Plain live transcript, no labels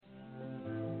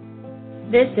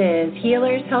This is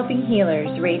Healers Helping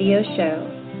Healers radio show.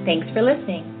 Thanks for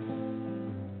listening.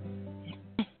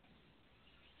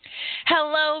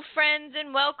 Hello, friends,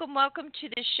 and welcome to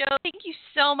the show. Thank you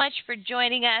so much for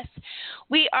joining us.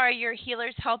 We are your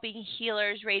Healers Helping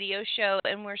Healers radio show,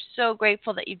 and we're so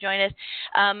grateful that you've joined us.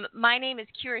 My name is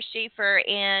Kyra Schaefer,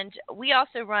 and we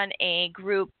also run a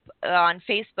group on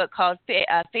Facebook called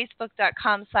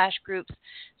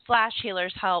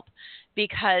facebook.com/groups/healershelp,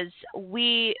 because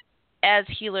we, as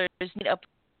healers, need a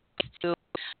place to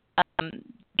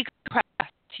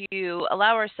decompress, to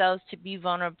allow ourselves to be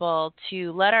vulnerable,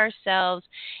 to let ourselves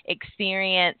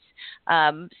experience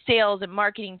sales and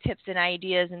marketing tips and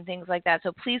ideas and things like that.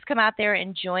 So please come out there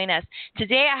and join us.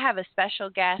 Today I have a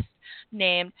special guest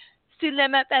named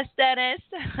Zulema Pastenes,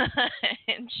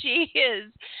 and she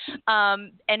is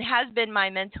and has been my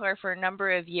mentor for a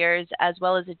number of years, as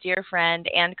well as a dear friend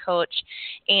and coach.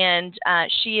 And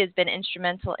she has been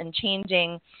instrumental in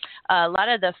changing a lot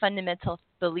of the fundamental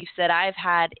beliefs that I've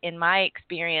had in my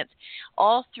experience,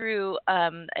 all through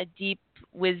a deep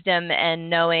wisdom and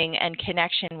knowing and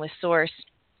connection with Source.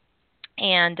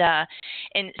 And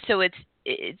so it's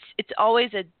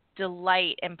always a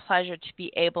delight and pleasure to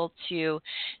be able to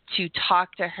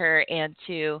talk to her and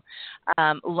to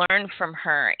learn from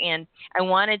her. And I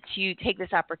wanted to take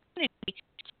this opportunity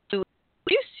to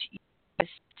introduce you guys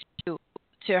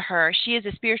to her. She is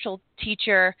a spiritual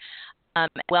teacher,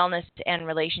 wellness and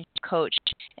relationship coach,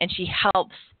 and she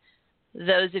helps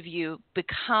those of you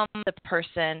become the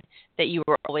person that you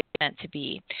were always meant to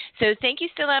be. So thank you,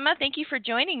 Zulema. Thank you for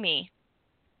joining me.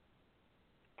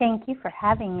 Thank you for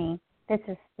having me. This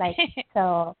is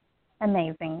so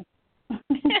amazing. I'm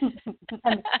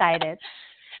excited.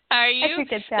 Are you? As you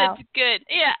could tell. That's good.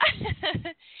 Yeah.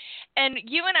 And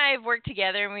you and I have worked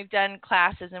together, and we've done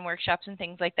classes and workshops and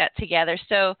things like that together.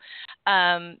 So,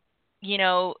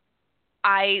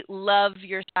 I love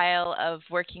your style of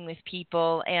working with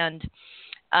people, and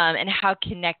how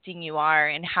connecting you are,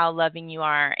 and how loving you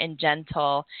are, and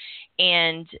gentle,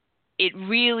 and it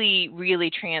really, really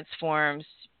transforms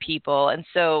people. And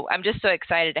so I'm just so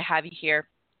excited to have you here.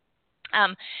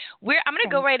 I'm going to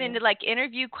go right into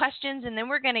interview questions, and then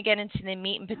we're going to get into the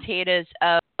meat and potatoes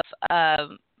of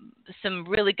some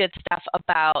really good stuff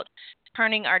about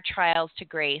turning our trials to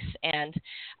grace, and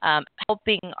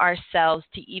helping ourselves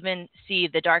to even see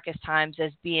the darkest times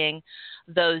as being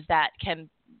those that have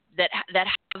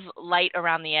light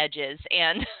around the edges,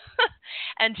 and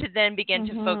and to then begin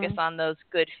to focus on those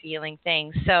good feeling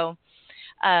things. So,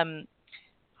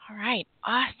 all right,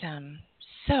 awesome.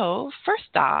 So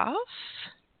first off,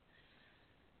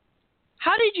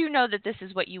 how did you know that this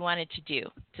is what you wanted to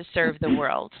do, to serve the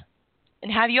world?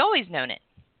 And have you always known it?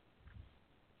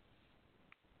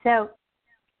 So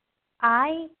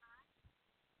I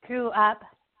grew up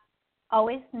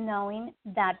always knowing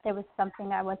that there was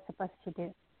something I was supposed to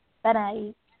do, but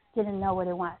I didn't know what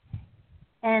it was.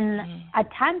 And at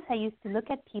times I used to look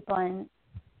at people, and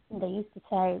they used to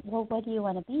say, well, what do you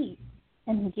want to be?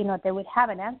 And, they would have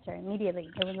an answer immediately.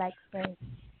 They would say,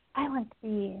 I want to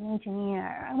be an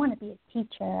engineer. I want to be a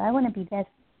teacher. I want to be this.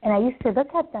 And I used to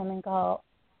look at them and go,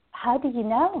 how do you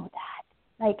know that?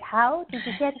 How did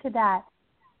you get to that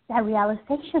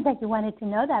realization that you wanted to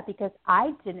know that? Because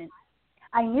I didn't.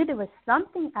 I knew there was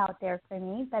something out there for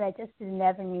me, but I just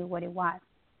never knew what it was.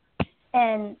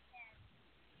 And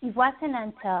it wasn't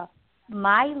until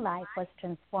my life was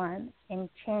transformed and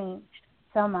changed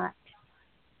so much,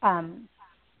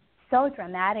 so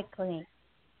dramatically,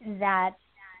 that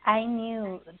I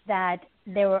knew that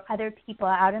there were other people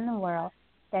out in the world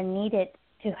that needed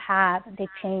to have the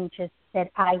changes that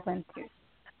I went through.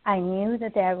 I knew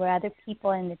that there were other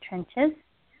people in the trenches.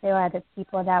 There were other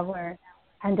people that were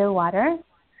underwater,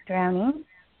 drowning,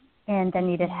 and that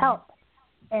needed help.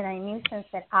 And I knew since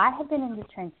that I had been in the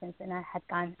trenches and I had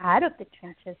gone out of the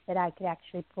trenches, that I could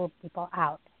actually pull people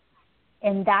out.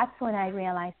 And that's when I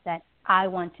realized that I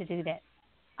want to do this.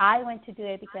 I want to do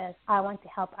it because I want to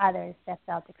help others that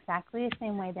felt exactly the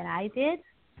same way that I did,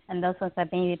 and those ones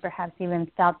that maybe perhaps even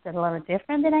felt a little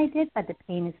different than I did, but the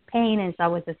pain is pain and it's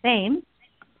always the same.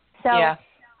 So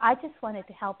I just wanted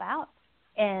to help out.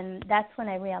 And that's when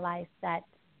I realized that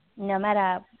no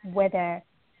matter whether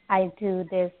I do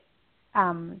this,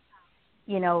 100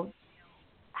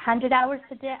 hours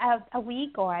a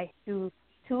week, or I do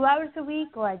 2 hours a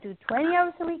week, or I do 20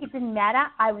 hours a week, it didn't matter.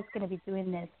 I was going to be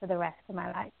doing this for the rest of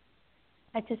my life.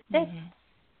 I just did.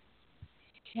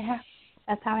 Yeah,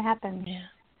 that's how it happened.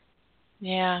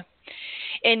 Yeah.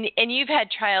 And you've had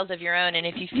trials of your own, and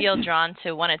if you feel drawn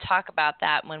to want to talk about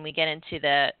that when we get into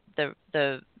the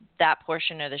that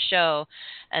portion of the show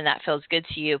and that feels good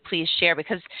to you, please share,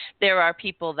 because there are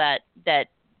people that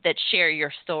share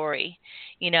your story,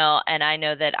 and I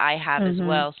know that I have as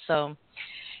well. So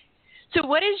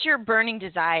what is your burning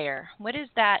desire? What is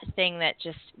that thing that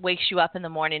just wakes you up in the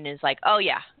morning and is like, oh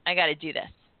yeah, I got to do this.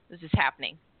 This is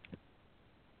happening.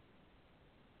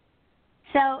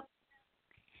 So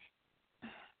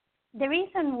the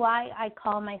reason why I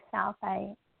call myself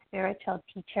a spiritual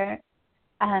teacher,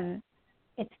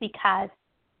 it's because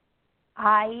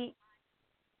I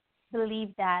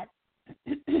believe that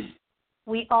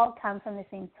we all come from the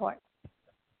same source,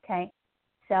 okay?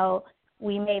 So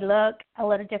we may look a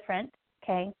little different,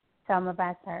 okay? Some of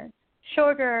us are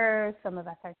shorter, some of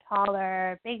us are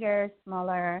taller, bigger,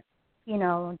 smaller,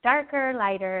 darker,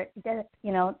 lighter,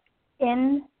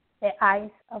 in the eyes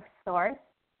of Source,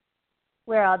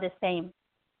 we're all the same.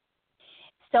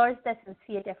 Source doesn't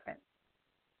see a difference.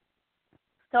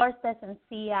 Source doesn't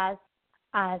see us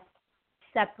as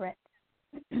separate.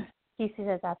 He sees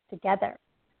us as together.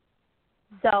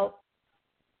 So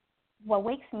what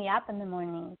wakes me up in the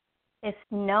morning is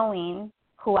knowing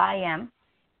who I am,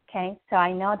 okay? So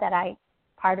I know that I'm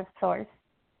part of Source,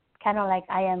 kind of like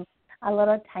I am a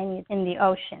little tiny in the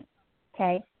ocean,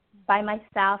 okay? By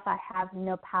myself, I have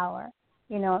no power.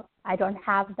 I don't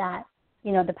have that,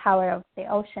 the power of the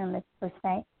ocean, let's per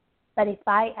se. But if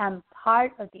I am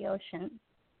part of the ocean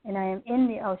and I am in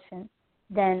the ocean,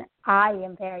 then I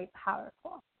am very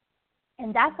powerful.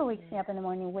 And that's what wakes me up in the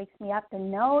morning, wakes me up to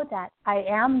know that I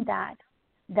am that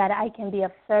I can be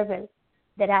of service,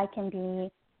 that I can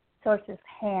be Source's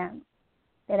hand,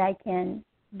 that I can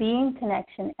be in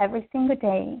connection every single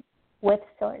day with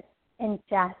Source and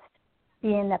just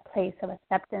be in that place of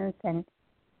acceptance and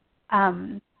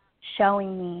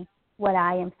showing me what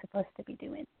I am supposed to be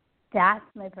doing. That's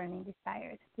my burning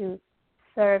desire, to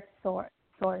serve Source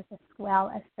as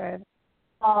well as serve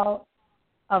all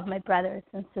of my brothers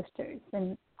and sisters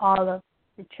and all of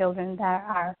the children that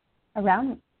are around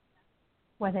me,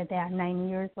 whether they are 9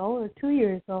 years old or 2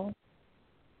 years old.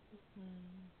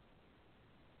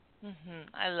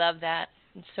 I love that.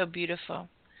 It's so beautiful.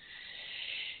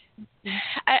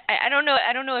 I don't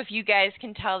know if you guys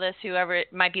can tell this, whoever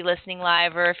might be listening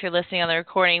live or if you're listening on the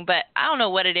recording, but I don't know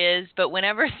what it is, but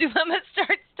whenever Zulema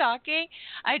starts talking,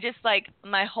 I just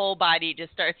my whole body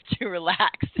just starts to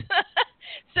relax.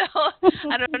 So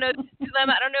I don't know,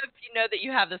 Zulema, I don't know if you know that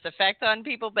you have this effect on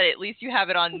people, but at least you have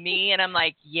it on me, and I'm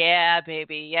like, yeah,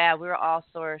 baby, yeah, we're all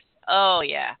Source. Oh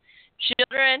yeah,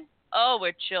 children. Oh,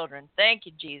 we're children. Thank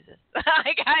you, Jesus.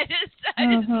 I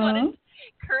just want to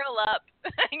curl up.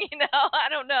 I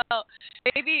don't know.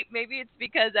 Maybe it's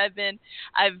because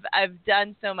I've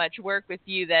done so much work with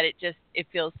you that it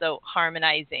feels so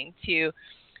harmonizing to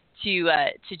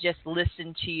just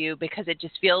listen to you, because it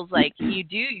just feels like you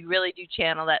really do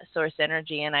channel that Source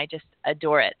energy, and I just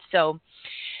adore it. So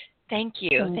thank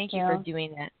you. Thank you for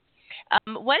doing that.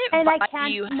 What advice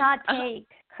do you? And I cannot take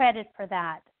credit for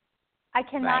that. I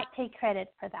cannot take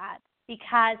credit for that,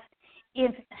 because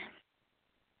if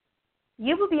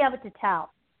you will be able to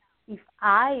tell if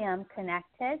I am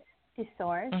connected to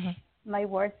Source, my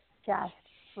words just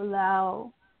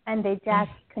flow and they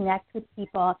just connect with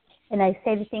people, and I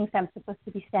say the things I'm supposed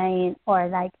to be saying, or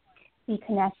be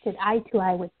connected eye to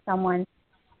eye with someone,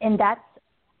 and that's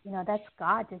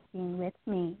God just being with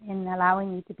me and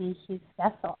allowing me to be His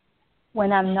vessel.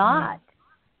 When I'm not,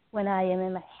 when I am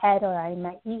in my head or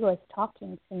my ego is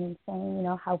talking to me, saying,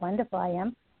 how wonderful I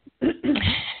am,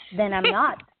 then I'm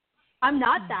not. I'm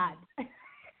not that.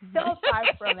 So far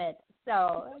from it.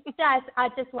 So I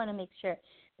just want to make sure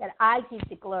that I give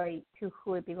the glory to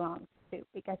who it belongs to,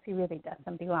 because it really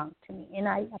doesn't belong to me. And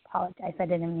I apologize. I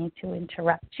didn't mean to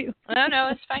interrupt you. No,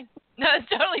 it's fine. No, it's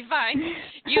totally fine.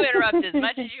 You interrupt as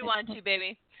much as you want to,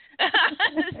 baby.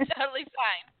 It's totally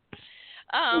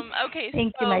fine. Okay.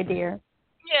 Thank you, my dear.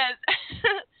 Yes.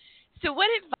 So what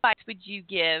advice would you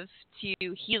give to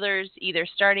healers either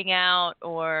starting out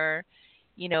or,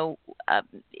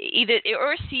 either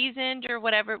or seasoned or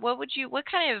whatever? What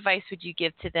kind of advice would you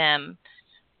give to them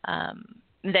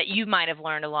that you might have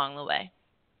learned along the way?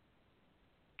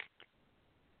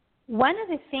 One of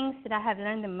the things that I have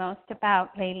learned the most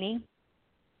about lately,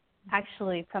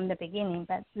 actually from the beginning,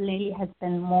 but lately has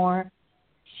been more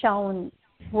shown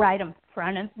right in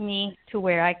front of me to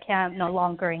where I can no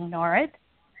longer ignore it,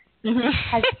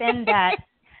 has been that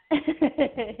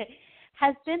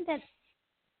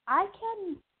I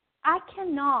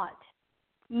cannot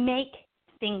make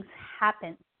things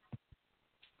happen.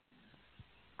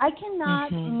 I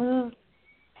cannot move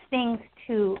things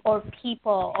to, or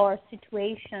people or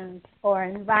situations or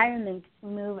environments to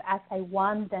move as I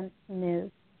want them to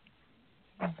move.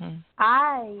 Mm-hmm.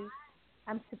 I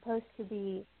am supposed to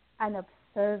be an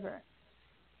observer.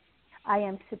 I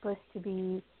am supposed to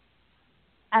be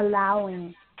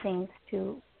allowing things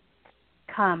to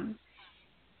come.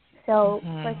 So,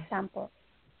 for example,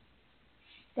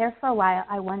 there for a while,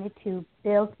 I wanted to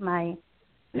build my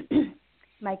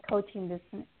my coaching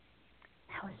business.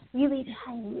 I was really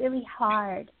trying really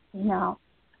hard,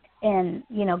 and,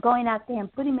 going out there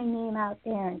and putting my name out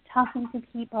there and talking to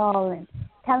people and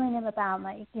telling them about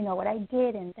my, what I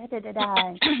did and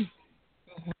da-da-da-da.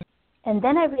 And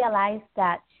then I realized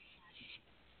that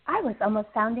I was almost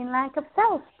sounding like a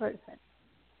salesperson.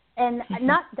 And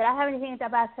not that I have anything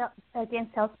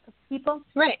against salespeople,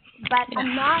 right? But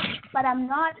I'm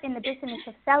not in the business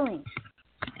of selling.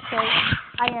 So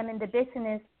I am in the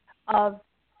business of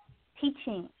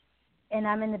teaching, and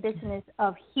I'm in the business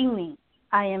of healing.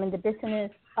 I am in the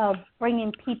business of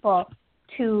bringing people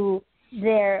to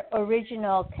their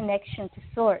original connection to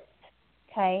source.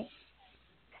 Okay,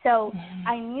 so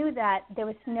I knew that there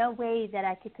was no way that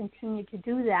I could continue to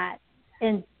do that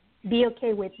and be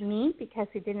okay with me because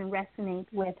it didn't resonate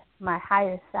with my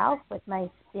higher self, with my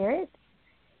spirit.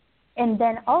 And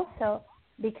then also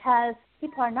because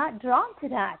people are not drawn to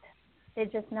that. They're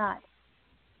just not.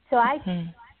 So it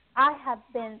has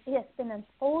been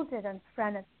unfolded in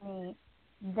front of me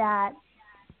that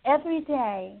every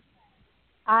day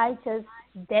I just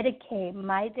dedicate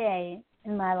my day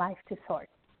and my life to Source.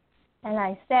 And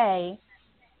I say,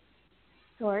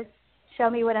 Source, show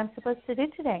me what I'm supposed to do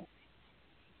today.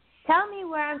 Tell me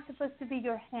where I'm supposed to be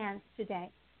your hands today.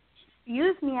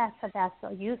 Use me as a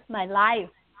vessel. Use my life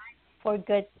for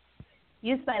good.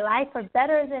 Use my life for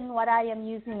better than what I am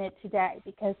using it today,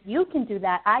 because you can do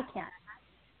that. I can't.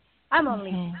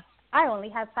 I only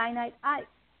have finite eyes.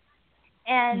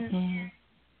 And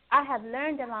I have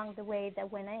learned along the way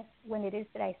that when it is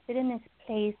that I sit in this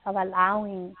place of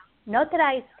allowing, not that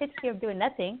I sit here doing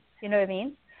nothing, you know what I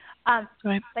mean?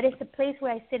 Right. But it's a place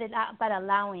where I sit but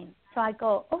allowing. So I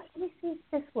go, let me see if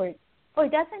this works. Oh,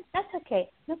 it doesn't? That's okay.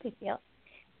 No big deal.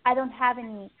 I don't have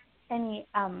any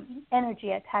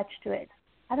energy attached to it.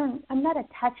 I'm not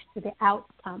attached to the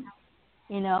outcome,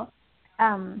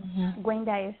 Wayne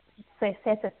Dyer says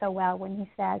it so well when he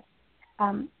says,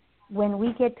 when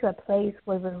we get to a place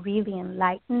where we're really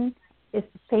enlightened, it's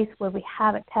the place where we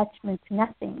have attachment to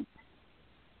nothing.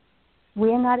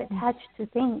 We're not attached to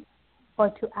things or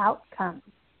to outcomes.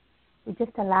 We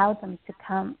just allow them to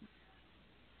come.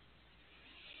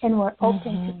 And we're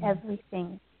open to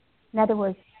everything. In other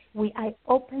words, I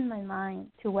open my mind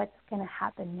to what's going to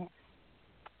happen next.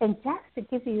 And just to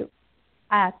give you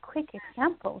a quick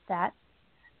example of that,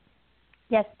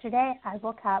 yesterday I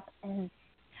woke up and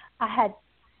I had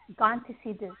gone to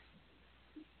see this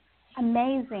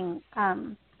amazing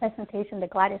presentation that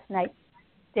Gladys Knight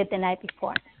did the night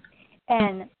before.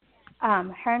 And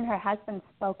her and her husband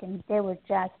spoke, and they were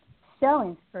just so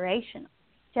inspirational.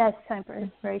 Just so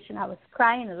inspirational. I was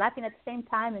crying and laughing at the same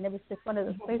time, and it was just one of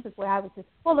those places where I was just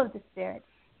full of the Spirit.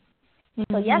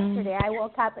 So yesterday I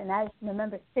woke up, and I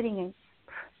remember sitting and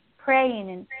praying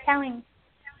and telling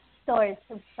stories.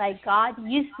 It was like, God,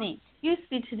 use me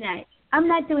today. I'm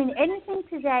not doing anything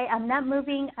today. I'm not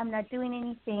moving. I'm not doing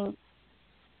anything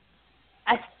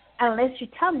unless you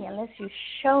tell me, unless you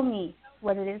show me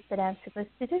what it is that I'm supposed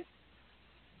to do.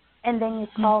 And then you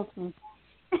called me.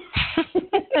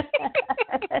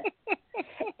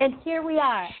 And here we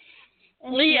are.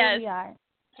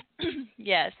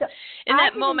 Yes. So in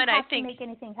that moment, I think to make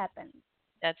anything happen.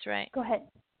 That's right. Go ahead.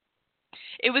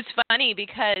 It was funny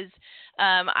because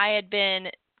I had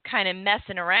been kind of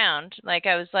messing around. Like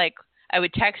I was like, I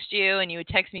would text you and you would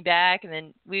text me back, and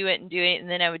then we went and do it,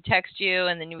 and then I would text you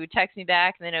and then you would text me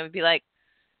back, and then I would be like,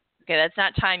 okay, that's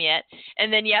not time yet.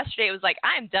 And then yesterday it was like,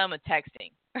 I'm done with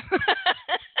texting.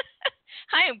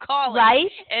 I am calling.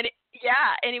 Right? And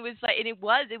and it was like, and it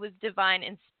was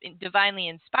divinely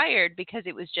inspired, because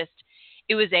it was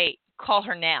a call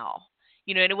her now,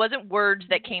 and it wasn't words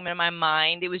that came into my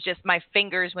mind. It was just my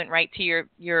fingers went right to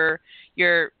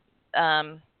your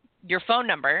phone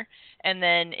number, and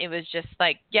then it was just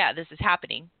like, yeah, this is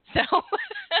happening. So,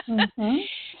 and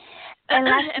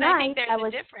last and night I think there's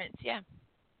a difference. Yeah.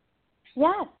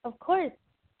 Yes, of course.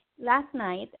 Last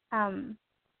night,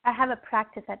 I have a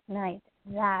practice at night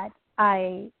that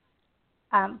I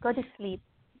go to sleep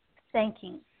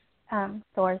thanking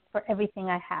Source for everything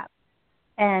I have.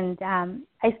 And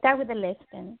I start with a list,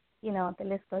 and, the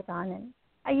list goes on, and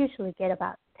I usually get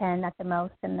about 10 at the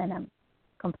most, and then I'm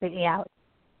completely out.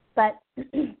 But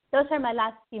those are my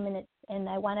last few minutes, and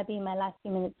I want to be my last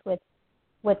few minutes with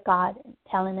God, and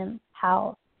telling him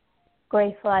how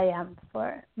grateful I am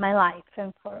for my life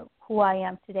and for who I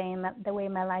am today and the way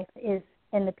my life is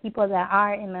and the people that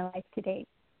are in my life today.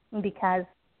 Because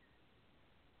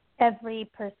every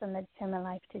person that's in my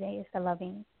life today is a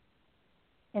loving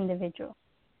individual.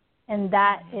 And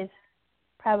that is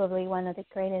probably one of the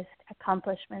greatest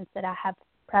accomplishments that I have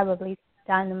probably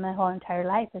done in my whole entire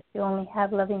life, is to only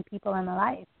have loving people in my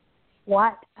life.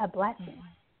 What a blessing.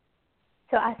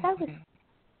 So as I was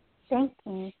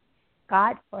thanking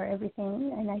God for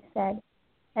everything, and I said,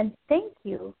 and thank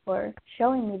you for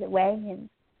showing me the way and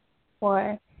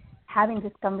for having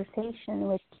this conversation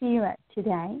with Kyra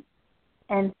today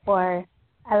and for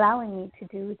allowing me to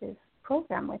do this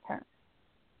program with her.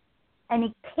 And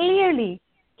it clearly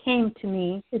came to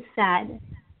me, it said,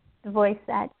 the voice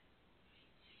said,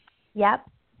 yep,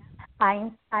 I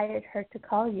inspired her to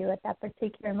call you at that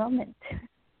particular moment.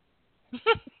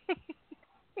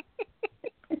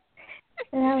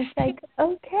 And I was like,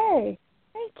 okay,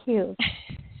 thank you.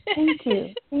 Thank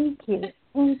you. Thank you.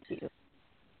 Thank you.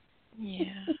 Yeah.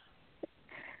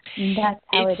 That's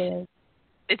how it is.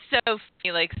 It's so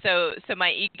funny, like so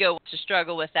my ego wants to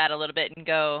struggle with that a little bit and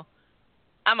go,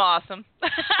 I'm awesome.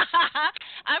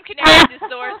 I'm connected to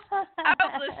source. I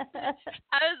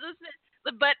was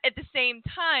listening, but at the same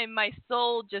time, my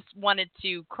soul just wanted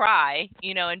to cry,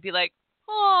 and be like,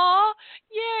 "Aw,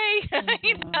 yay!"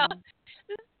 Mm-hmm.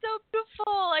 This is so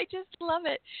beautiful. I just love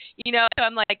it. So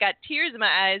I'm like, got tears in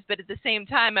my eyes, but at the same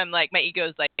time, I'm like, my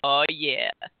ego's like, "Oh yeah."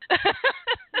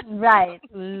 Right.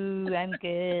 Ooh, I'm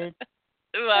good.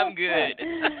 Ooh, I'm good.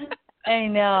 I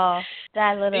know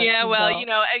that little. Yeah, well,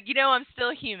 ego. I'm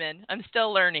still human. I'm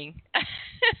still learning.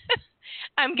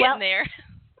 I'm getting there.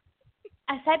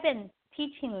 As I've been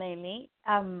teaching lately,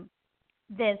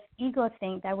 this ego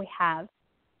thing that we have,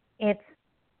 it's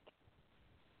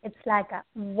like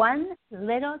one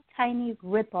little tiny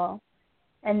ripple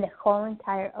in the whole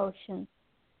entire ocean.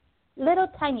 Little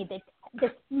tiny, the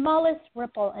smallest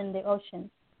ripple in the ocean.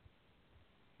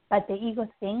 But the ego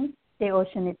thinks the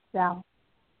ocean itself.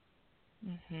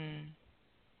 Mhm.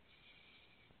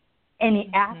 And it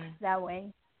acts that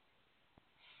way.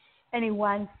 And it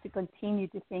wants to continue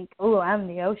to think, oh, I'm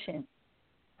the ocean.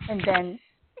 And then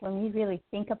when we really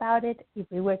think about it, if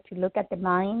we were to look at the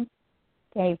mind,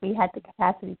 okay, if we had the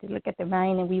capacity to look at the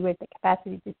mind and we were the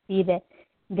capacity to see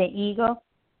the ego,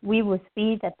 we would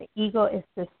see that the ego is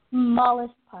the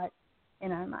smallest part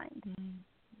in our mind.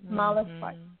 Smallest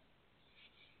part.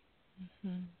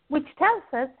 Which tells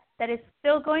us that it's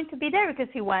still going to be there because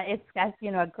it's got,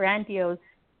 a grandiose,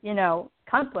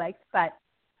 complex, but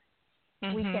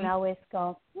we can always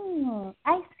go,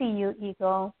 I see you,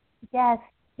 ego. Yes,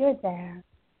 you're there.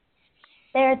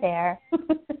 They're there.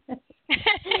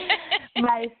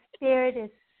 My spirit is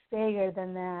bigger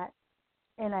than that,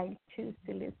 and I choose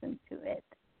to listen to it.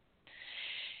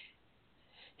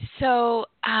 So,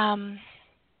 I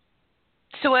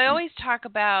always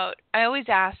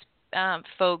ask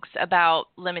folks about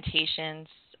limitations,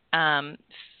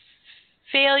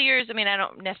 failures. I mean, I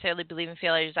don't necessarily believe in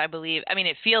failures.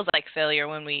 It feels like failure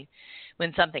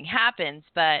when something happens,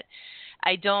 but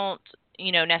I don't,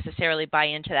 necessarily buy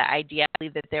into that idea. I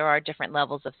believe that there are different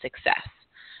levels of success.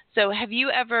 So have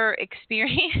you ever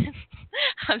experienced,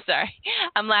 I'm sorry,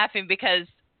 I'm laughing because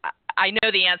I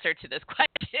know the answer to this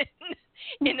question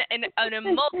in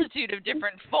a multitude of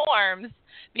different forms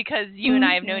because you and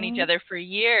I have known each other for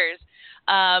years.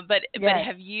 But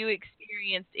have you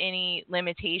experienced any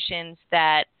limitations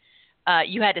that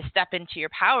you had to step into your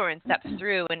power and step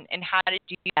through, and how did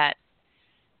you do that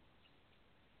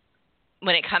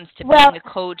when it comes to being a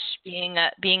coach, being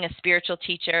a spiritual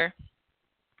teacher?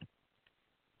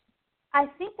 I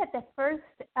think that the first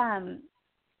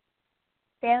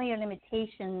failure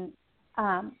limitation,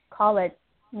 call it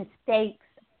mistakes,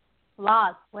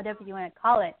 flaws, whatever you want to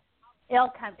call it, it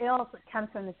also comes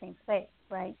from the same place,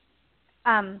 right?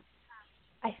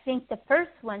 I think the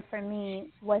first one for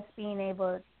me was being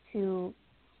able to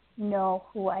know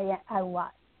who I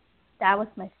was. That was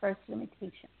my first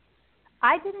limitation.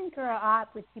 I didn't grow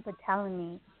up with people telling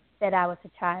me that I was a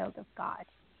child of God.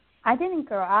 I didn't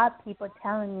grow up people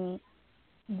telling me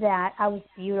that I was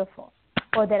beautiful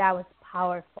or that I was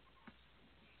powerful.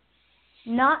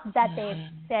 Not that they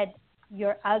said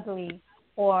you're ugly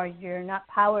or you're not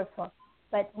powerful,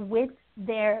 but with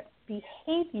their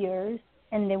behaviors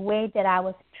and the way that I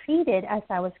was treated as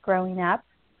I was growing up,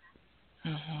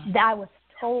 that I was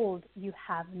told you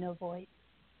have no voice.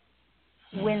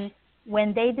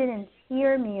 When they didn't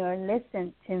hear me or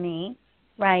listen to me,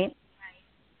 right,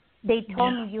 they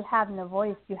told me you have no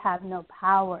voice, you have no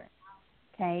power,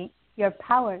 okay? You're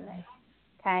powerless,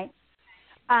 okay?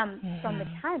 from the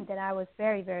time that I was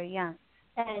very, very young.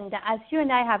 And as you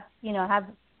and I have,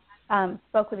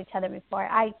 spoke with each other before,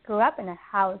 I grew up in a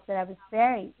house that I was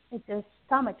there was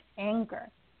so much anger.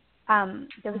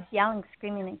 There was yelling,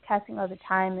 screaming, and cussing all the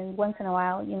time, and once in a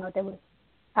while, there was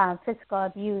physical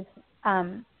abuse.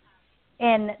 And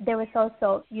there was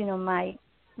also, my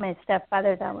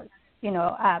stepfather that was,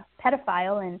 a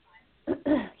pedophile, and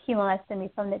he molested me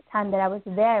from the time that I was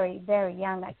very, very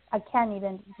young. I can't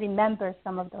even remember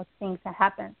some of those things that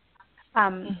happened.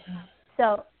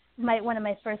 So one of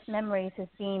my first memories is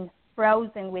being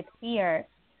frozen with fear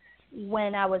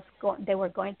when they were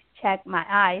going to check my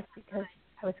eyes because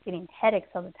I was getting headaches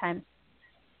all the time.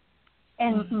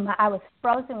 And I was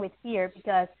frozen with fear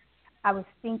because I was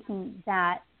thinking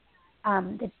that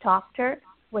the doctor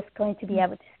was going to be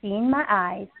able to see in my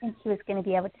eyes, and he was going to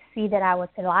be able to see that I was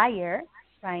a liar,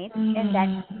 right? And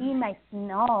that he might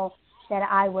know that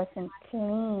I wasn't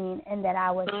clean and that I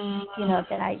was,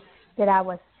 that I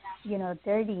was,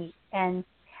 dirty. And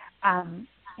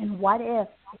what if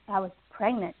I was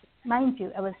pregnant? Mind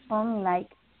you, I was only like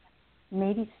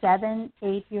maybe 7,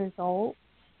 8 years old,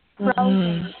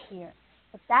 frozen with fear.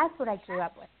 But that's what I grew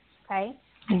up with. Okay.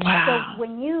 Wow. So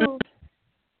when you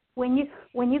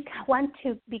want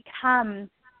to become,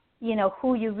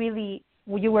 who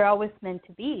you were always meant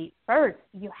to be, first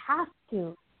you have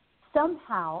to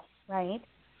somehow, right,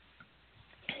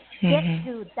 get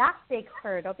through that big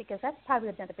hurdle, because that's probably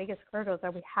one of the biggest hurdles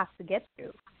that we have to get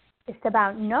through. It's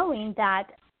about knowing that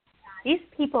these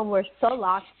people were so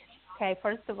lost. Okay,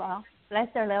 first of all, bless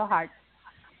their little hearts.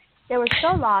 They were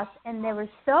so lost, and they were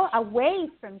so away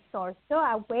from Source, so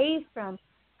away from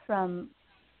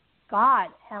God,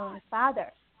 Heavenly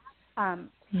Father,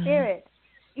 Spirit,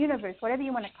 Universe, whatever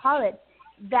you want to call it,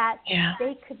 that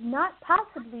they could not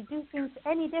possibly do things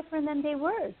any different than they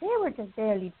were. They were just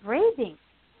barely breathing,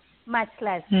 much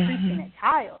less teaching a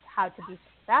child how to be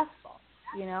successful,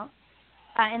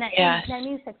 and I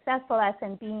mean successful as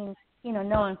in being,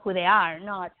 knowing who they are,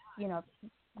 not,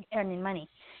 earning money.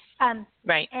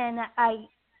 Right. And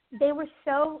they were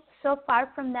so far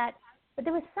from that. But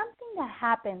there was something that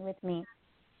happened with me.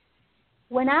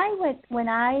 When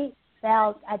I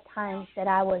felt at times that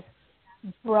I was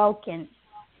broken,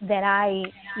 that I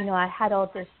had all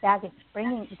this baggage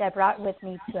that brought with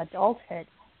me to adulthood,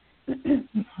 there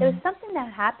was something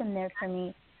that happened there for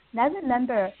me. And I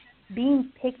remember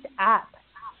being picked up,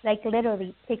 like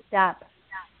literally picked up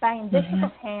by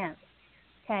invisible hands.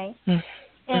 Okay,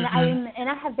 and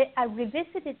I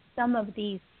revisited some of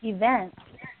these events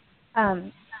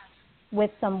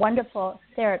with some wonderful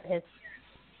therapists.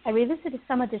 I revisited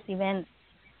some of these events,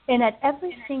 and at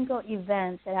every single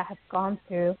event that I have gone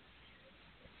through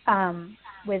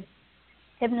with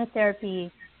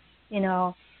hypnotherapy,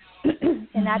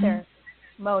 and other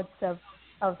modes of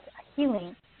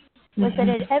healing, was that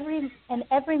at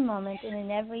every moment and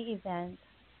in every event,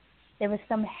 there were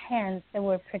some hands that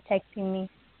were protecting me.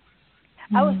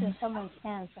 I was in someone's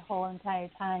hands the whole entire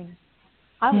time.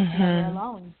 I was never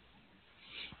alone.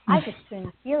 I just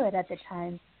couldn't feel it at the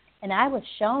time. And I was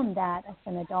shown that as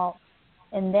an adult.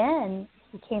 And then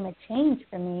it became a change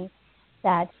for me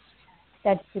that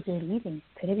started to believing,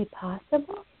 could it be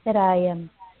possible that I am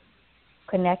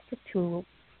connected to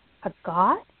a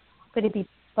God? Could it be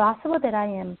possible that I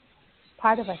am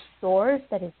part of a source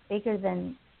that is bigger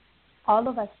than all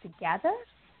of us together?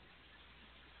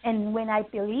 And when I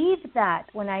believed that,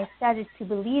 when I started to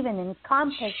believe and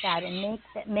encompass that and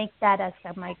make that as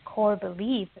my core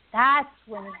belief, that's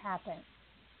when it happened.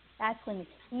 That's when the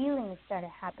healing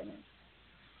started happening.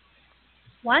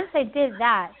 Once I did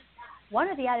that, one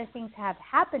of the other things that have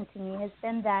happened to me has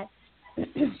been that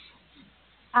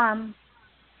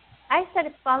I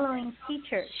started following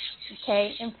teachers,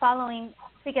 okay, and following,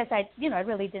 because I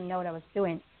really didn't know what I was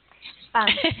doing.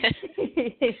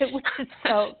 Which is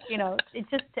so, it's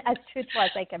just as truthful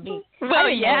as I can be. Well,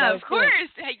 yeah, of course.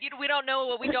 We don't know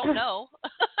what we don't know.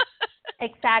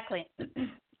 Exactly.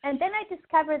 And then I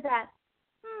discovered that,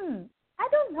 I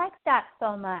don't like that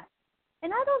so much.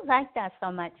 And I don't like that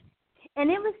so much. And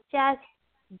it was just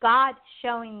God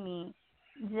showing me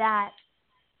that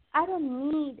I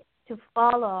don't need to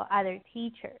follow other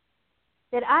teachers,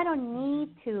 that I don't need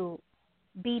to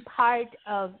be part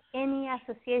of any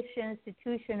association,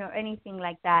 institution, or anything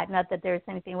like that. Not that there's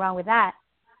anything wrong with that.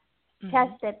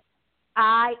 Just that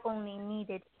I only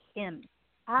needed Him.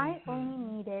 I only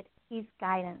needed His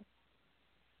guidance,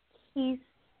 His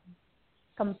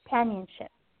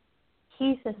companionship,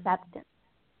 His acceptance.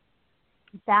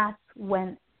 That's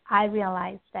when I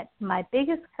realized that my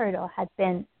biggest hurdle had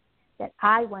been that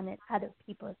I wanted other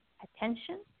people's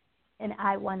attention and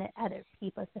I wanted other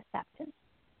people's acceptance.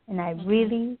 and I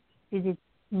really didn't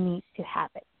need to have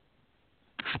it.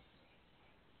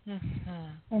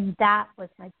 And that was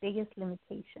my biggest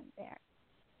limitation there.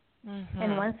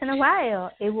 And once in a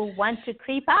while, it will want to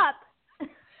creep up.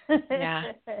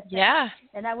 Yeah.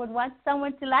 And I would want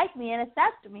someone to like me and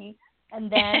accept me. And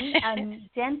then I'm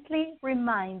gently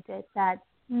reminded that,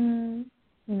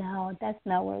 no, that's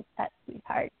not where it's at,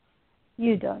 sweetheart.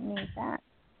 You don't need that.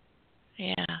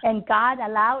 Yeah. And God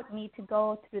allowed me to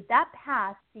go through that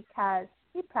path because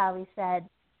he probably said,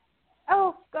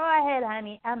 oh, go ahead,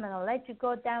 honey. I'm going to let you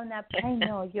go down that path. I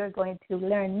know you're going to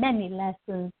learn many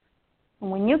lessons.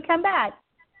 And when you come back,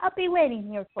 I'll be waiting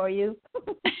here for you.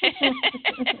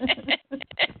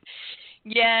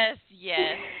 Yes.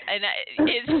 And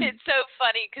it's so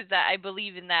funny because I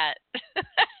believe in that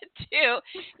too.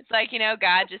 It's like,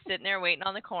 God just sitting there waiting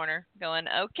on the corner going,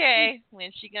 okay,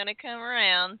 when's she going to come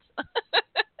around?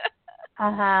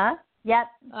 Yep.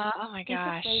 Oh, my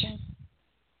gosh.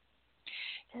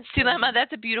 Zulema,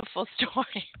 that's a beautiful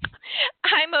story.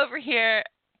 I'm over here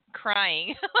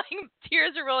crying. Like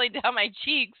tears are rolling down my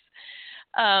cheeks.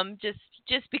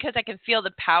 Just because I can feel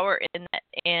the power in that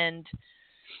and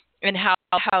how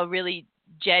really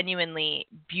genuinely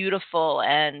beautiful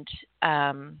and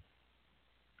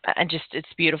just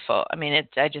it's beautiful. I mean,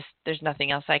 there's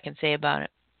nothing else I can say about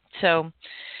it. So,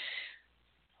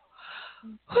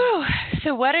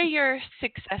 so what are your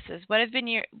successes? What have been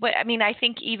I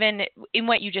think even in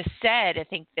what you just said, I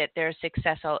think that there's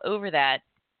success all over that.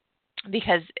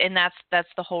 Because that's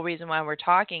the whole reason why we're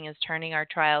talking is turning our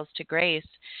trials to grace.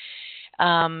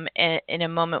 In a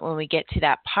moment when we get to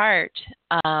that part,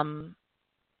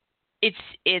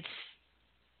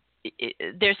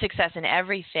 there's success in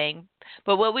everything.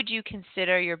 But what would you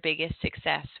consider your biggest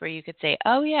success, where you could say,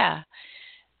 "Oh yeah,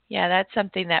 that's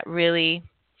something that really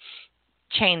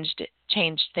changed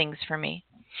things for me"?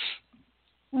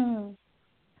 So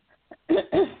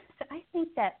I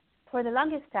think that for the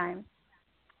longest time,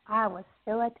 I was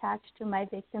so attached to my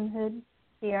victimhood,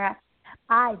 Kyra.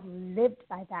 I lived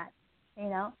by that,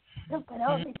 Look what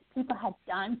all these people had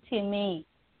done to me.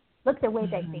 Look the way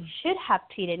that they should have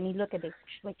treated me. Look at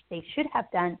what they should have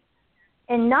done.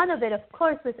 And none of it, of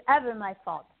course, was ever my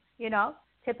fault,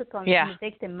 Typical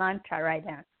victim mantra right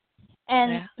there.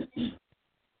 And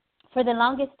for the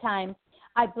longest time,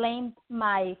 I blamed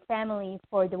my family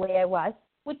for the way I was,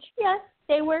 which, yes,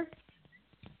 they were,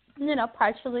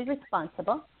 partially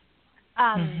responsible.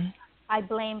 I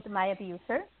blamed my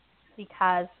abuser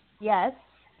because, yes,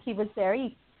 he was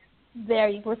very,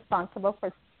 very responsible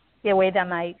for the way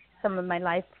that some of my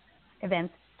life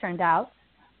events turned out.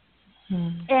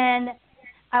 And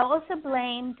I also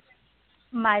blamed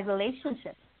my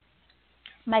relationships,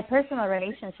 my personal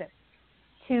relationships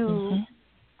to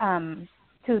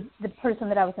the person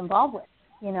that I was involved with,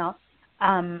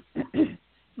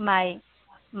 my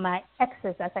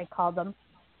exes, as I call them.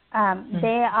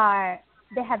 They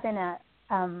have been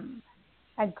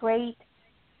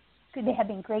they have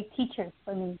been great teachers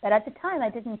for me. But at the time, I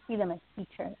didn't see them as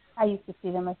teachers. I used to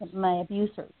see them as my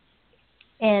abusers.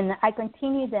 And I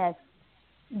continued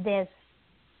this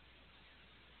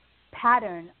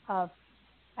pattern of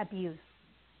abuse.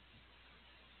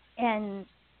 And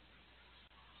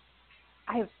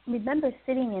I remember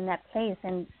sitting in that place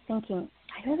and thinking,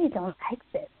 I really don't like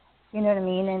this. You know what I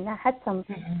mean? And I had some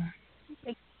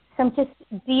just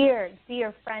dear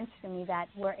friends to me that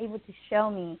were able to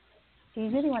show me, do you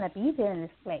really want to be there in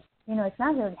this place? It's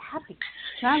not really happy.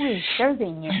 It's not really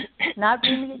serving you. It's not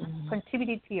really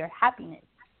contributing to your happiness.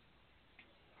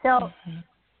 So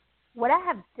what I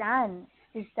have done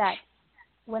is that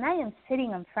when I am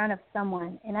sitting in front of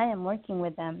someone and I am working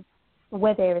with them,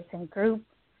 whether it's in group,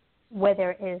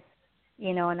 whether it's,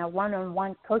 in a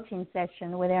one-on-one coaching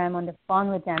session, whether I'm on the phone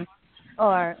with them,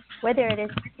 or whether it is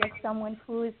just someone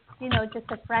who is, just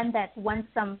a friend that wants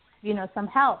some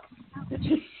help.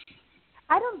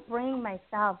 I don't bring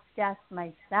just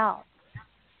myself,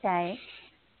 okay?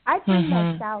 I bring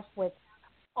myself with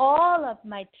all of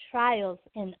my trials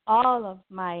and all of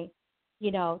my,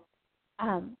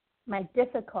 my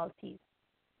difficulties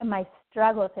and my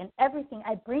struggles and everything.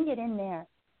 I bring it in there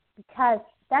because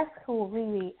that's who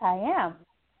really I am.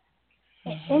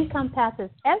 It encompasses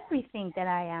everything that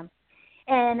I am.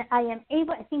 And I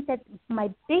think that my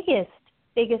biggest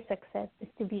success is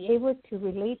to be able to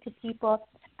relate to people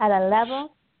at a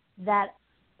level that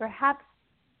perhaps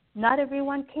not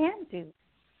everyone can do.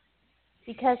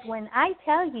 Because when I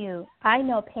tell you I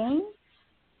know pain,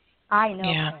 I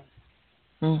know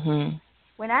pain.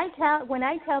 When I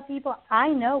tell people I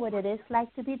know what it is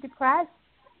like to be depressed,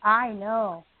 I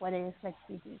know what it is like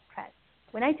to be depressed.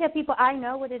 When I tell people I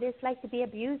know what it is like to be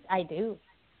abused, I do.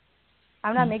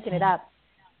 I'm not making it up.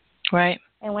 Right.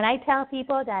 And when I tell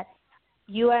people that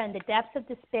you are in the depths of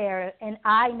despair and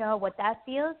I know what that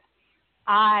feels,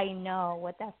 I know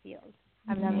what that feels.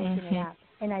 I'm not making it up.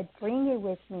 And I bring it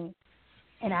with me.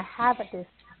 And I have this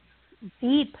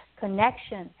deep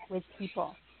connection with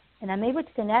people. And I'm able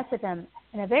to connect with them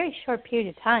in a very short period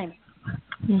of time.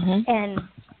 And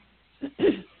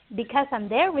because I'm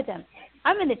there with them,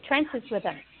 I'm in the trenches with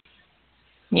them.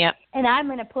 Yep. And I'm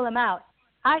going to pull them out.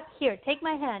 Here, take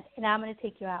my hand, and I'm going to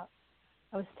take you out.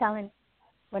 I was telling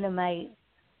one of my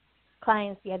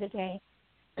clients the other day,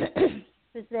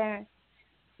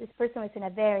 this person was in a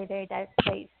very, very dark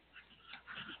place.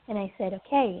 And I said,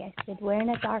 okay. I said, we're in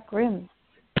a dark room.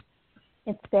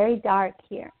 It's very dark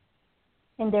here.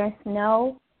 And there's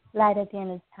no light at the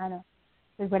end of the tunnel.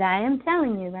 But what I am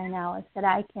telling you right now is that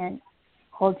I can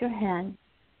hold your hand,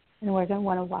 and we're going to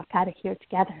want to walk out of here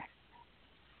together.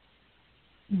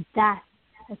 And that's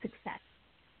a success.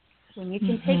 When you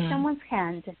can take someone's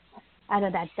hand out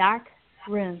of that dark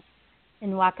room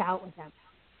and walk out with them,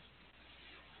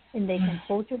 and they can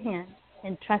hold your hand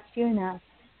and trust you enough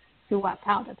to walk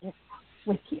out of it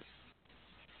with you.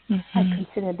 I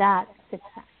consider that a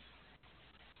success.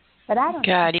 But I don't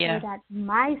consider that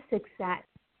my success.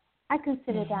 I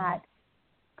consider that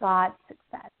God's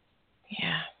success.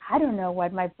 Yeah. I don't know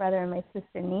what my brother and my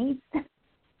sister need.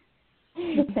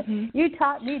 You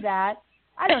taught me that.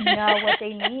 I don't know what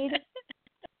they need,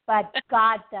 but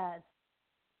God does.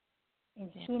 And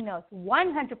He knows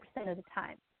 100% of the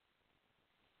time.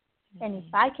 And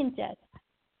if I can just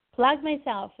plug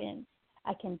myself in,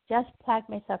 I can just plug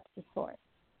myself to the source.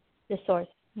 The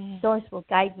source will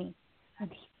guide me. And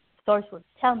the source will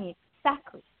tell me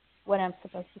exactly what I'm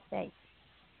supposed to say.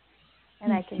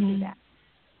 And I can do that.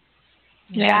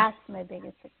 Yeah. That's my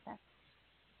biggest success.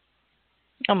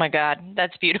 Oh, my God.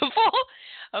 That's beautiful.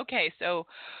 Okay, so,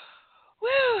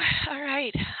 woo, all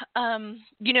right.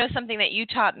 Something that you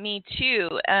taught me,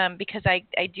 too, because I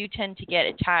do tend to get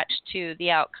attached to the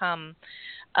outcome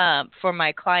for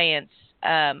my clients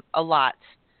a lot.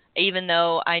 Even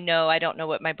though I know I don't know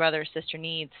what my brother or sister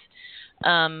needs,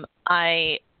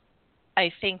 I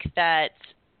think that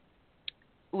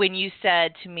when you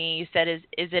said to me,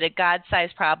 is it a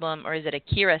God-sized problem or is it a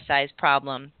Kyra-sized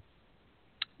problem?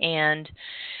 And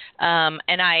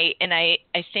I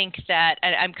think that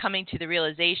I'm coming to the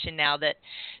realization now that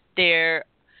there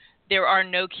are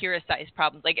no Kyra-sized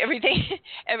problems. Like everything,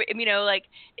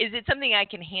 is it something I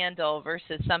can handle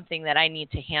versus something that I need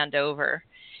to hand over?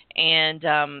 And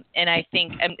I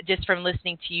think just from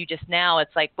listening to you just now,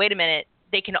 it's like, wait a minute,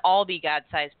 they can all be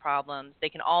God-sized problems. They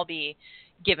can all be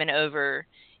given over,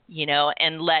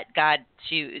 and let God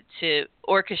to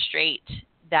orchestrate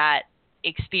that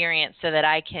experience so that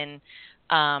I can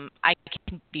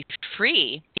be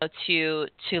free to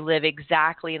live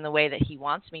exactly in the way that He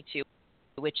wants me to,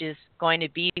 which is going to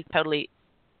be totally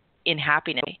in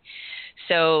happiness.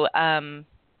 So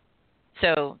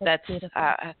that's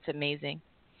amazing.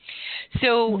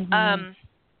 So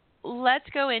let's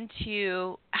go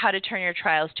into how to turn your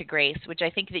trials to grace, which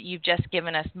I think that you've just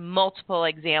given us multiple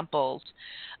examples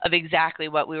of exactly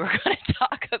what we were going to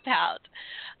talk about.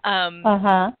 And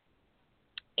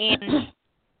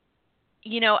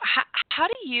how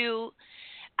do you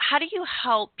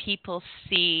help people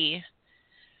see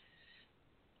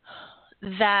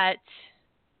that?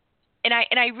 And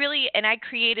I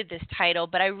created this title,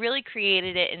 but I really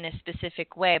created it in a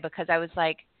specific way because I was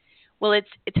like, well, it's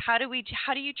how do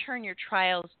you turn your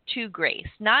trials to grace,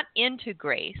 not into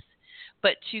grace,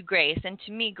 but to grace. And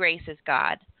to me, grace is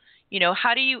God.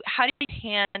 How do you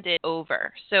hand it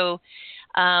over? So,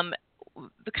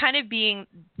 kind of being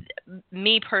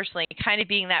me personally, kind of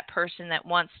being that person that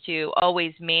wants to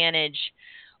always manage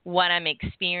what I'm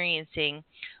experiencing.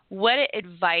 What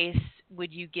advice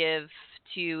would you give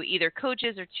to either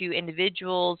coaches or to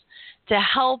individuals to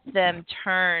help them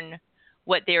turn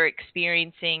what they're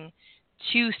experiencing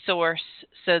to source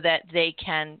so that they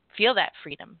can feel that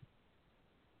freedom?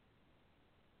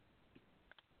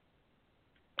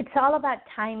 It's all about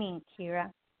timing,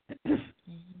 Kyra.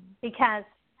 Because,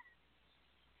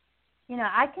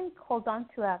 I can hold on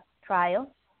to a trial,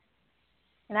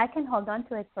 and I can hold on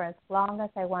to it for as long as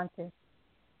I want to.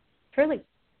 Truly.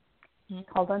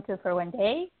 Hold on to it for 1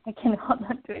 day. I can hold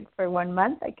on to it for 1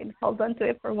 month. I can hold on to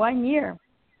it for 1 year.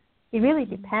 It really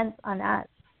depends on us.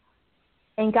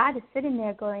 And God is sitting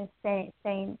there saying,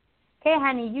 "Okay,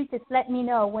 honey, you just let me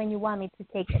know when you want me to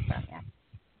take it from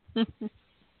you.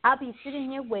 I'll be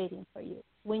sitting here waiting for you.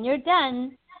 When you're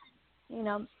done,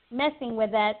 messing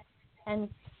with it and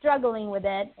struggling with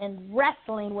it and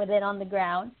wrestling with it on the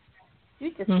ground,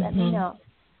 you just let me know."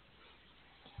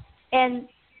 And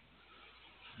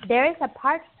there is a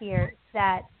part here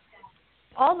that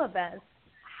all of us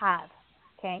have,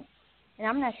 okay? And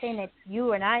I'm not saying that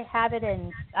you and I have it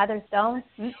and others don't.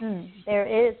 There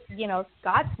is,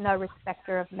 God's no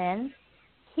respecter of men.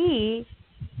 He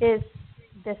is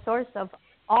the source of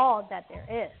all that there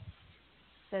is.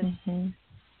 So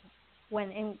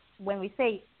when we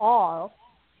say all,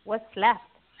 what's left?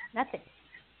 Nothing.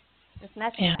 There's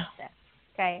nothing left there,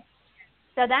 okay?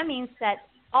 So that means that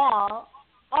all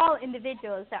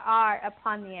individuals that are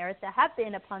upon the earth, that have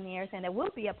been upon the earth, and that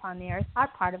will be upon the earth are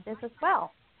part of this as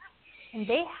well. And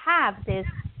they have this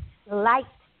light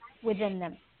within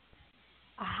them,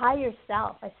 a higher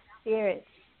self, a spirit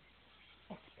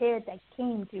that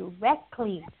came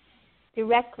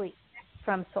directly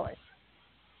from Source.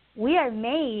 We are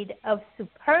made of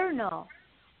supernal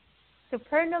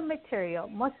material,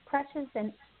 most precious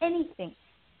than anything.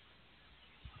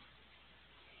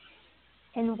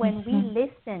 And when we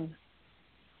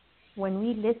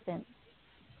listen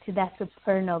to that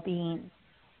supernal being,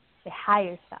 the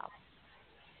higher self,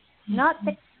 not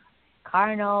the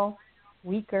carnal,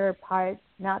 weaker parts,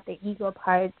 not the ego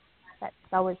parts that's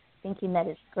always thinking that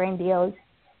it's grandiose.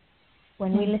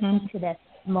 When we listen to that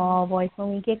small voice, when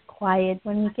we get quiet,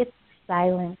 when we get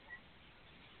silent,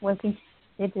 when we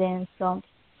sit there and go,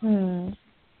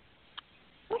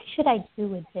 what should I do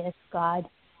with this, God?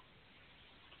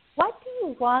 What do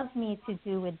you want me to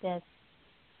do with this?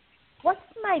 What's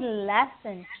my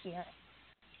lesson here?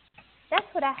 That's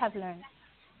what I have learned.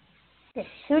 The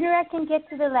sooner I can get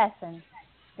to the lesson,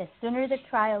 the sooner the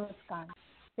trial is gone.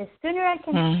 The sooner I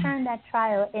can turn that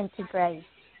trial into grace.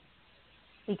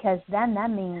 Because then that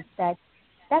means that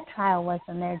trial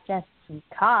wasn't there just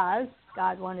because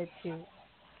God wanted to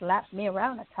slap me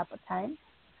around a couple times.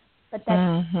 But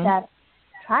that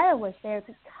trial was there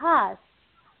because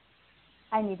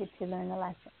I needed to learn a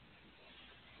lesson.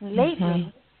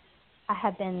 Lately, I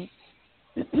have been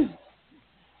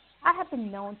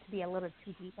known to be a little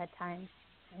too deep at times.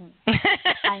 And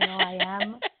I know I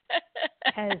am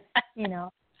because,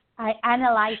 I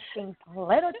analyze things a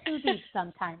little too deep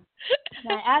sometimes.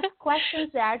 And I ask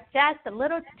questions that are just a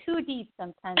little too deep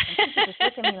sometimes. And people just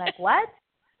look at me like, what?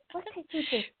 What did you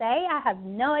just say? I have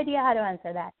no idea how to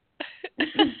answer that.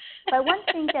 But one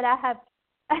thing that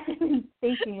I've been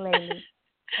thinking lately,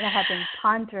 and I have been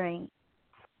pondering,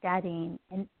 studying,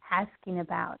 and asking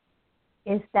about,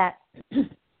 is that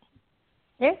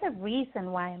there's a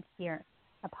reason why I'm here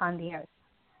upon the earth.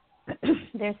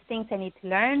 There's things I need to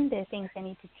learn. There's things I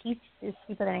need to teach. There's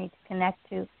people that I need to connect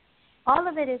to. All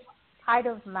of it is part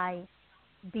of my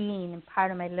being and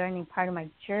part of my learning, part of my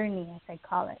journey, as I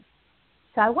call it.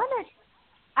 So I wanted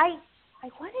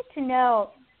to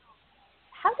know,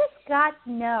 how does God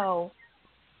know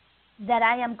that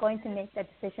I am going to make that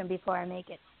decision before I make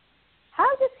it?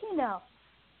 How does He know?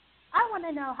 I want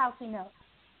to know how He knows.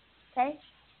 Okay?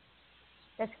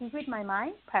 Does He read my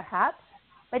mind? Perhaps.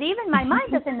 But even my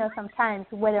mind doesn't know sometimes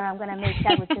whether I'm going to make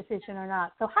that decision or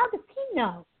not. So how does He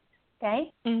know? Okay?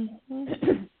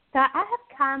 So I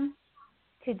have come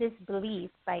to this belief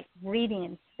by reading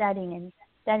and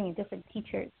studying different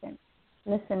teachers and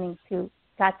listening to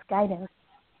God's guidance,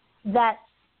 that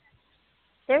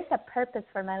there's a purpose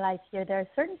for my life here. There are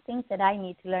certain things that I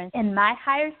need to learn. And my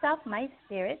higher self, my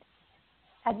spirit,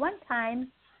 at one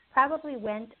time probably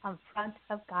went on front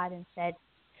of God and said,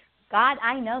 God,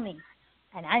 I know me,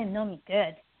 and I know me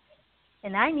good,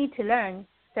 and I need to learn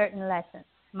certain lessons.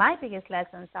 My biggest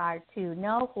lessons are to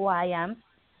know who I am,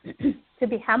 to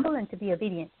be humble, and to be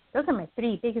obedient. Those are my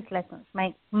three biggest lessons,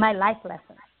 my life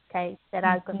lessons, okay, that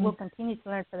I will continue to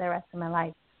learn for the rest of my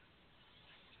life.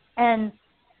 And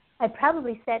I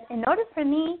probably said, in order for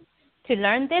me to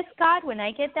learn this, God, when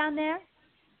I get down there,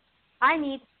 I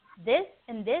need this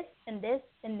and this and this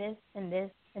and this and this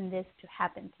and this to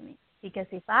happen to me. Because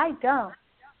if I don't,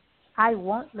 I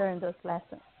won't learn those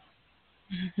lessons.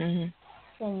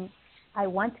 And I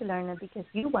want to learn them because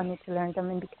you want me to learn them,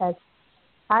 and because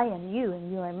I am you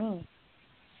and you are me,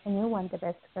 and you want the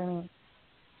best for me.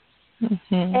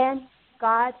 And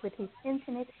God, with His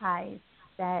infinite eyes,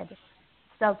 said,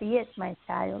 so be it, my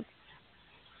child.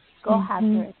 Go have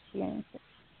your experiences.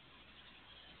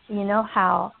 You know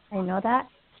how I know that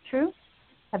it's true?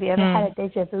 Have you ever had a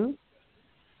deja vu?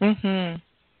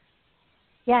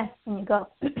 Yes, and you go,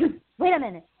 wait a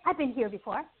minute, I've been here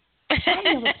before. I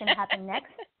know what's going to happen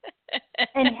next.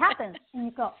 And it happens. And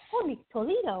you go, holy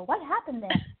Toledo, what happened there?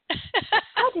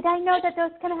 How did I know that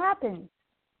was going to happen?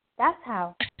 That's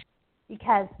how.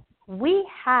 Because we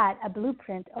had a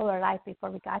blueprint of our life before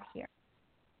we got here.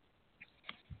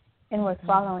 And we're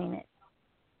following it.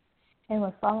 And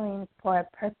we're following it for a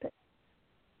purpose.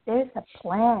 there's a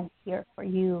plan here for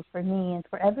you, for me, and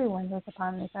for everyone who's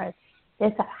upon this earth.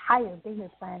 There's a higher, bigger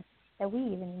plan that we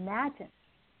even imagine.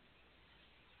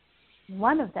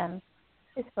 One of them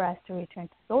is for us to return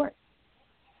to Source.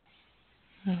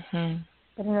 Mm-hmm.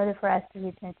 But in order for us to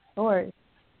return to Source,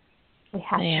 we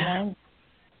have to learn.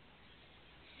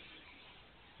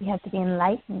 We have to be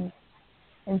enlightened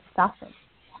and softened.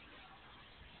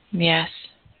 Yes.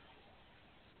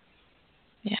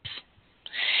 Yes.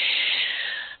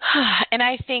 And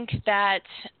I think that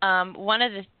one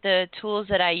of the tools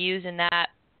that I use in that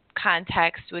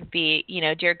context would be,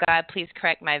 dear God, please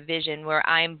correct my vision where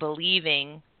I'm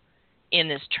believing in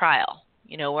this trial,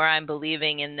 where I'm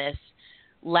believing in this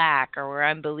lack, or where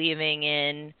I'm believing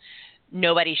in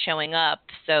nobody showing up,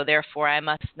 so therefore I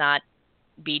must not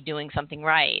be doing something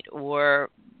right, or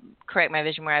correct my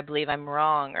vision where I believe I'm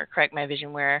wrong, or correct my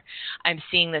vision where I'm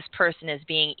seeing this person as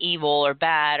being evil or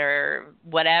bad or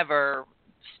whatever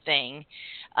thing,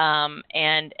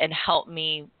 and help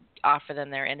me offer them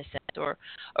their innocence or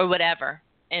whatever.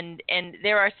 And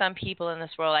there are some people in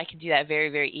this world I can do that very,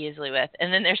 very easily with,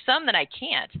 and then there's some that I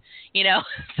can't,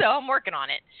 so I'm working on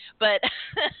it. But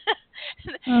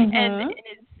and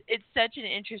it's such an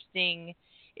interesting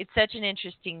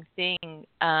thing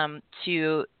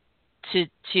to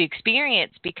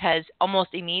experience, because almost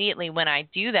immediately when I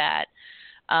do that,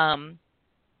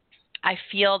 I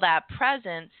feel that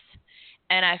presence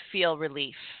and I feel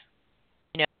relief,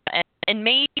 and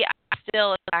maybe I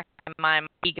still attack my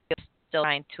ego, still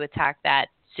trying to attack that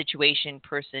situation,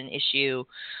 person, issue,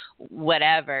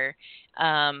 whatever,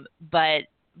 but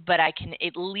I can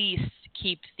at least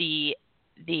keep the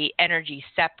energy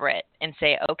separate and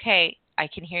say, okay, I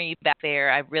can hear you back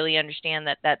there. I really understand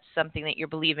that that's something that you're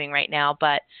believing right now,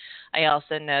 but I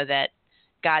also know that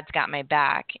God's got my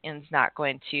back and is not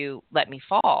going to let me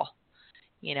fall.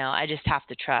 I just have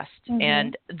to trust.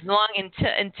 And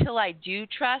until I do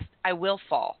trust, I will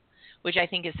fall, which I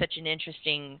think is such an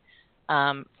interesting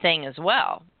thing as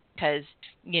well. Because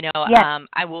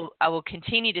I will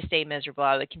continue to stay miserable.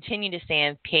 I will continue to stay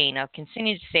in pain. I'll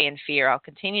continue to stay in fear. I'll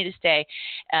continue to stay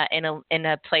in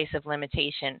a place of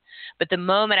limitation. But the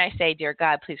moment I say, "Dear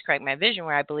God, please correct my vision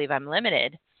where I believe I'm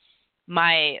limited,"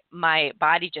 my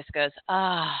body just goes,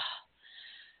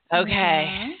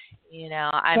 okay.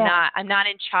 I'm not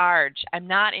in charge. I'm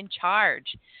not in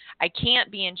charge. I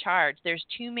can't be in charge. There's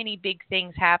too many big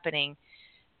things happening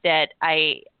that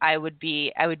I would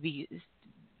be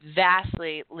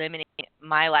vastly limiting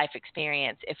my life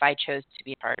experience if I chose to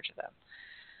be in charge of them.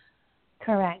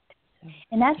 Correct.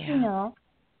 And as you know,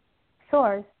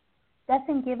 Source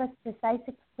doesn't give us precise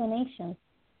explanations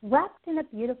wrapped in a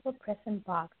beautiful present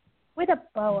box with a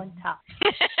bow on top.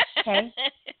 Okay?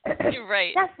 You're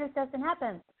right. That just doesn't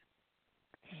happen.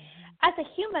 As a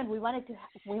human, we want to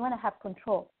have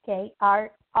control. Okay, our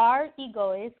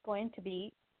ego is going to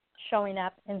be showing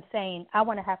up and saying, "I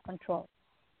want to have control."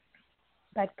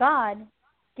 But God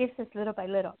gives us little by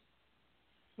little,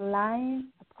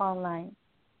 line upon line,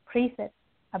 precept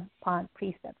upon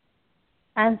precept,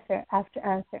 answer after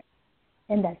answer,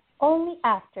 and that's only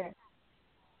after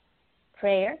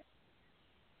prayer.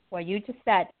 What you just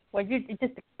said,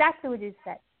 just exactly what you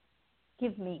said.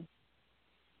 Give me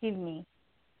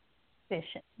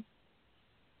vision.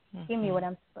 Give me what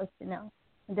I'm supposed to know.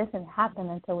 It doesn't happen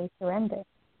until we surrender.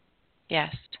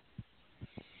 Yes.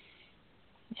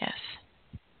 Yes.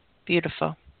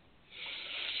 Beautiful.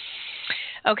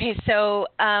 Okay, so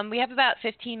we have about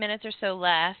 15 minutes or so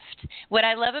left. What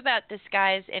I love about this,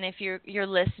 guys, and if you're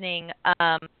listening,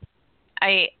 I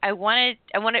want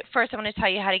to tell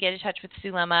you how to get in touch with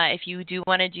Zulema. If you do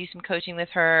want to do some coaching with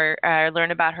her,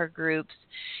 learn about her groups,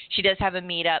 she does have a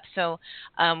meetup. So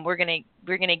we're gonna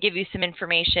give you some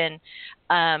information,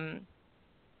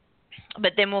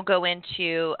 but then we'll go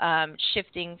into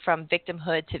shifting from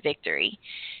victimhood to victory.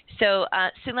 So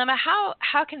Zulema,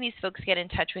 how can these folks get in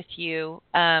touch with you?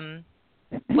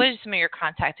 What is some of your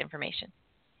contact information?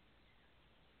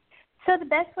 So the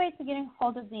best way to get in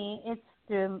hold of me is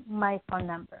through my phone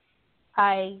number.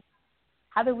 I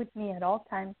have it with me at all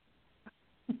times.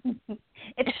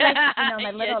 It's like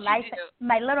my little life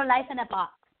in a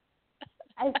box.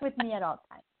 It's with me at all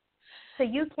times. So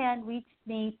you can reach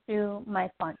me through my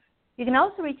phone. You can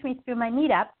also reach me through my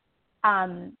meetup.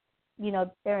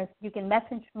 You can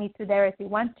message me through there if you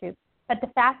want to. But the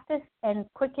fastest and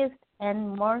quickest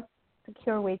and more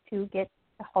secure way to get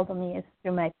a hold of me is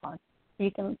through my phone. So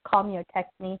you can call me or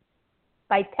text me.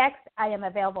 By text, I am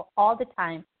available all the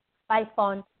time. By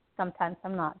phone, sometimes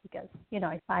I'm not because,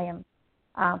 if I am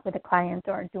with a client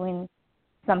or doing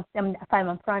something, if I'm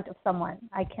in front of someone,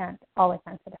 I can't always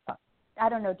answer the phone. I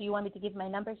don't know. Do you want me to give my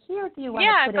number here, or do you want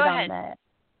Yeah, to put go it ahead. on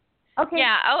the? Okay.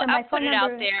 Yeah, so I'll put phone it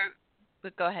number, out there.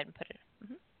 But go ahead and put it.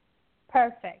 Mm-hmm.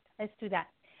 Perfect. Let's do that.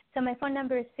 So my phone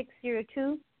number is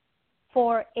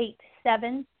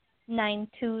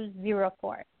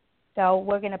 602-487-9204. So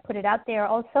we're going to put it out there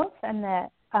also on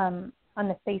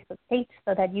the Facebook page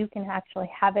so that you can actually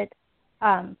have it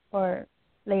for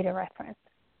later reference.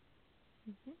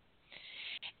 Mm-hmm.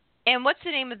 And what's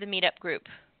the name of the meetup group?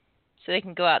 So they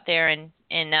can go out there and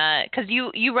because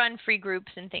you run free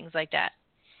groups and things like that.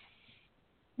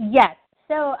 Yes.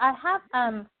 So I have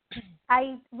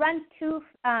I run 2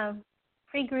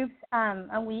 free groups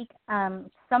a week.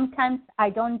 Sometimes I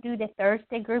don't do the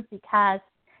Thursday group because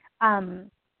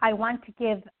I want to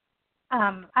give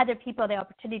other people the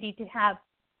opportunity to have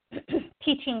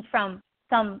teaching from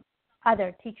some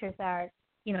other teachers that are,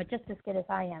 just as good as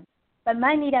I am. But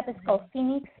my meetup is called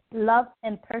Phoenix Love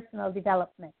and Personal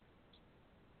Development.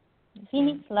 Mm-hmm.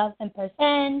 Phoenix Love and Personal.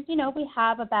 And, we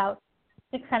have about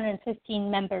 615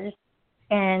 members,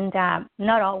 and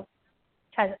not all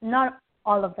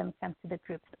of them come to the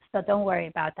group, so don't worry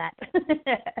about that. But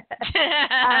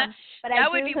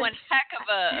that would be one heck of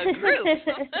a group.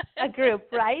 A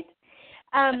group, right?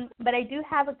 But I do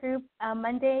have a group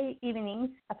Monday evenings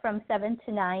from 7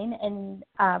 to 9 in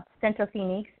Central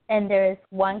Phoenix, and there's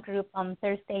one group on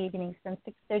Thursday evenings from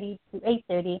 6:30 to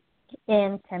 8:30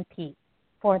 in Tempe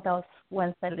for those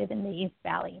ones that live in the East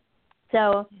Valley.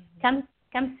 So come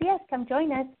see us, come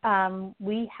join us.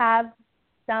 We have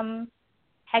some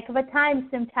heck of a time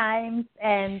sometimes,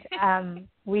 and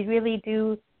we really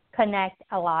do connect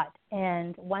a lot.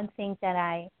 And one thing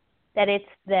that it's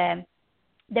the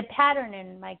pattern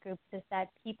in my groups is that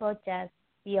people just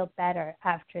feel better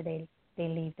after they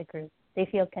leave the group. They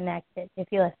feel connected. They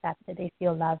feel accepted. They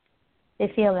feel loved. They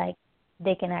feel like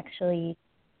they can actually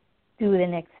do the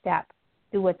next step,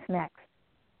 do what's next,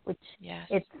 which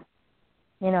it's,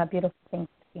 a beautiful thing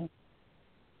to see.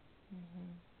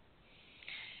 Mm-hmm.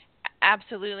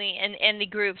 Absolutely, and the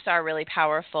groups are really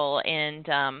powerful, and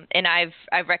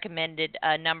I've recommended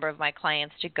a number of my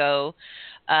clients to go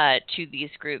to these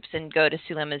groups and go to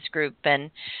Zulema's group, and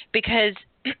because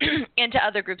and to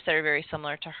other groups that are very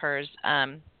similar to hers.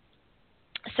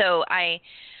 So I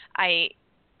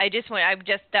just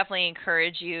definitely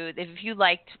encourage you, if you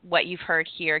liked what you've heard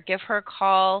here, give her a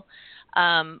call.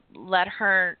 Let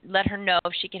her know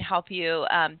if she can help you.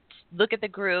 Look at the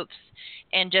groups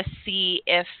and just see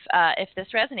if this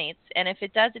resonates. And if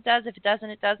it does, it does. If it doesn't,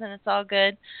 it doesn't. It's all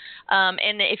good.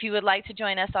 And if you would like to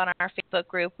join us on our Facebook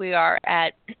group, we are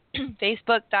at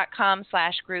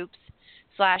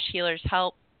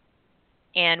facebook.com/groups/healershelp.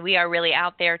 And we are really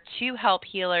out there to help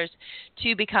healers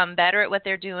to become better at what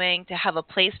they're doing, to have a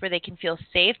place where they can feel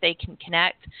safe, they can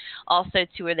connect, also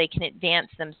to where they can advance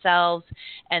themselves,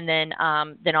 and then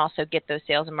also get those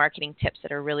sales and marketing tips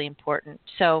that are really important.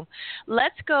 So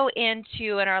let's go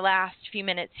into, in our last few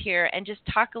minutes here, and just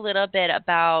talk a little bit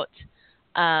about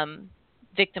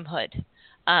victimhood.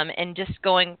 And just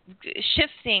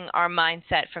shifting our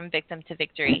mindset from victim to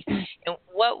victory. And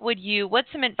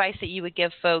what's some advice that you would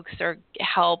give folks, or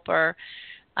help, or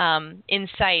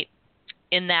insight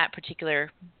in that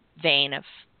particular vein of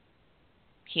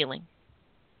healing?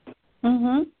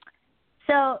 Mm-hmm.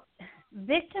 So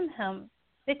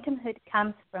victimhood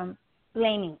comes from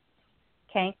blaming,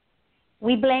 okay?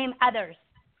 We blame others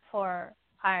for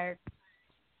our,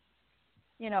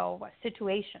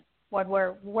 situation,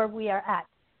 where we are at.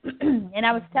 And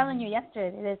I was telling you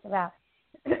yesterday this about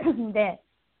that.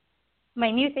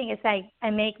 My new thing is I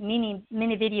make mini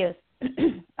videos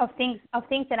of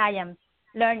things that I am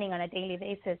learning on a daily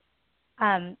basis,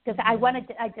 because I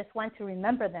just want to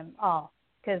remember them all,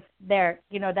 because they're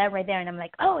they're right there, and I'm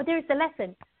like, oh, there's the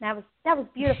lesson. And that was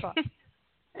beautiful.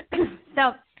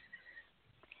 So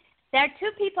there are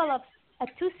two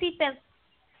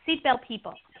seatbelt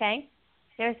people. Okay,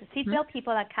 there's the seatbelt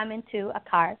people that come into a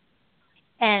car.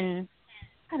 And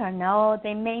I don't know,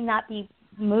 they may not be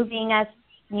moving as,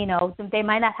 they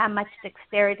might not have much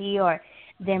dexterity, or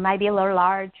they might be a little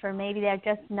large, or maybe they're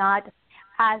just not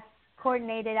as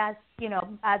coordinated as,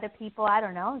 other people. I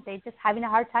don't know. They're just having a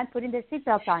hard time putting their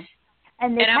seatbelts on.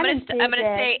 And I'm going to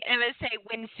say,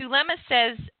 when Zulema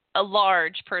says a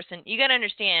large person, you got to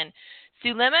understand,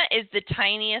 Zulema is the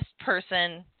tiniest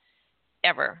person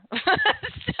ever.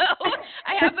 So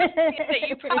I have a feeling that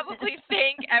you probably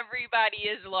think everybody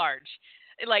is large,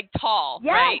 like tall,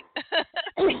 right?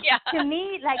 Yeah. To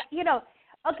me,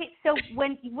 okay, so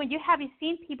when you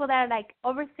seen people that are like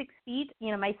over 6 feet,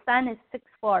 my son is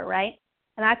 6'4", right?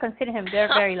 And I consider him very,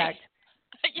 very large.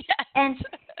 Yes. And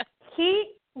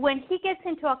he when he gets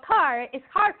into a car, it's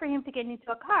hard for him to get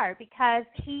into a car because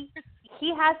he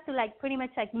has to like pretty much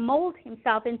like mold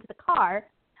himself into the car.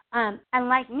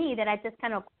 Unlike me, that I just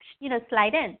kind of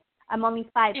slide in. I'm only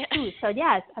 5'2", so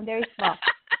yes, I'm very small.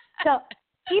 So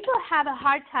people have a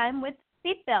hard time with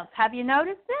seatbelts. Have you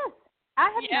noticed this? I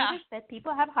have noticed that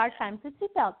people have hard times with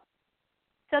seatbelts.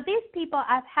 So these people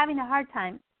are having a hard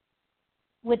time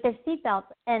with their seatbelts,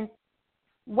 and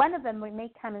one of them may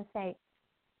come and say,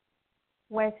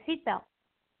 "Where's seatbelt?"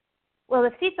 Well,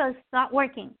 the seatbelt is not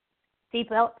working.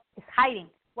 Seatbelt is hiding.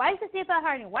 Why is the seatbelt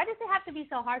hiding? Why does it have to be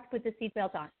so hard to put the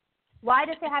seatbelt on? Why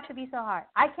does it have to be so hard?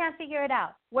 I can't figure it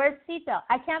out. Where's seatbelt?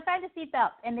 I can't find the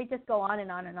seatbelt. And they just go on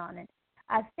and on and on. And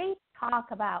as they talk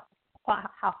about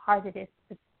how hard it is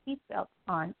to put the seatbelt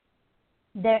on,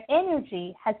 their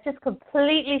energy has just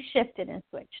completely shifted and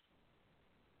switched.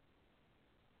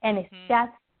 And it's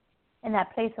just in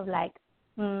that place of like,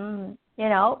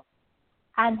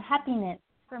 unhappiness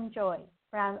from joy,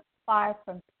 far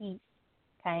from peace,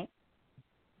 okay?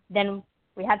 Then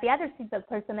we have the other seatbelt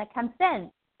person that comes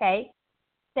in, okay?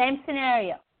 Same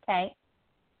scenario, okay?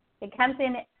 It comes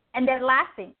in and they're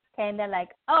laughing, okay? And they're like,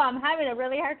 "Oh, I'm having a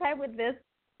really hard time with this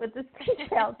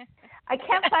seatbelt. I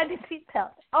can't find the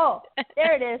seatbelt. Oh,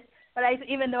 there it is. But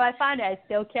even though I found it, I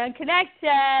still can't connect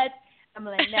it."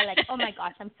 They're like, "Oh my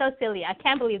gosh, I'm so silly. I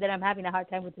can't believe that I'm having a hard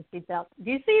time with the seatbelt.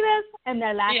 Do you see this?" And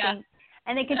they're laughing. Yeah.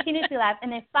 And they continue to laugh.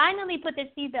 And they finally put the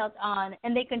seatbelt on,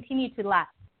 and they continue to laugh.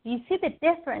 You see the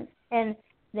difference in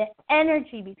the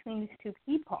energy between these two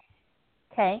people,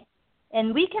 okay?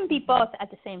 And we can be both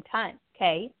at the same time,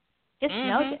 okay? Just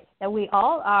notice that we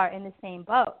all are in the same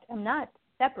boat. I'm not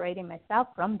separating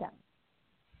myself from them.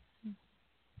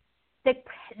 The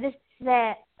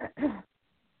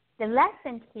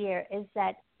lesson here is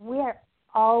that we are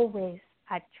always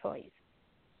at choice.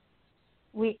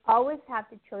 We always have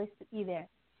the choice to either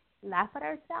laugh at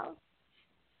ourselves,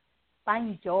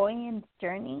 find joy in the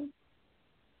journey,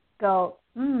 go,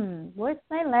 where's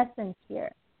my lesson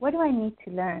here? What do I need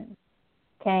to learn?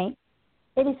 Okay?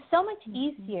 It is so much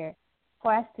easier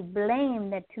for us to blame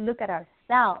than to look at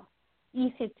ourselves.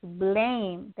 Easier to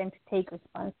blame than to take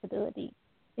responsibility.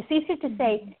 It's easier to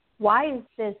say, why is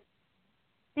this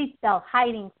seatbelt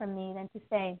hiding from me, than to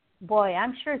say, boy,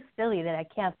 I'm sure it's silly that I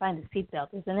can't find the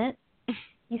seatbelt, isn't it?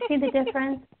 You see the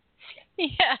difference?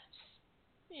 Yes.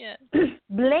 Yes.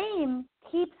 Blame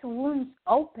keeps wounds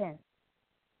open.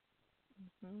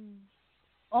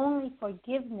 Only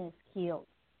forgiveness heals.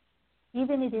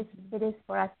 Even it is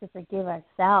for us to forgive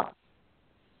ourselves.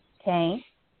 Okay?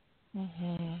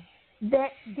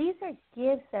 These are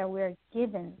gifts that we're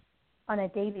given on a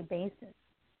daily basis.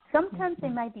 Sometimes they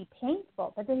might be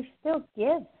painful, but they're still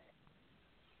gifts.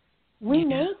 We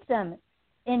make them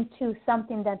into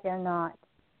something that they're not.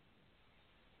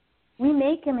 We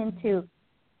make them into,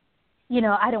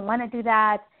 I don't want to do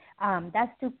that.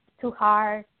 That's too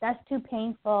hard. That's too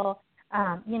painful.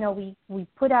 We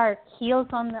put our heels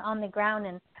on the ground,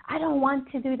 and I don't want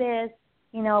to do this.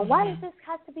 Why does this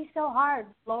have to be so hard,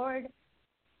 Lord?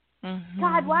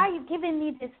 God, why are you giving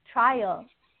me this trial?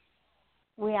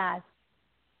 We ask.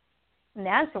 And the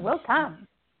answer will come.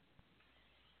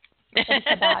 It's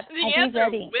about, the answer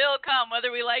will come,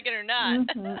 whether we like it or not.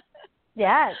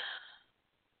 Yes.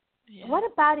 Yeah. What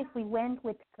about if we went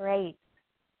with grace,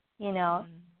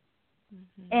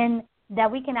 and that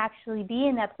we can actually be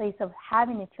in that place of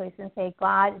having a choice and say,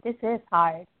 God, this is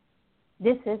hard.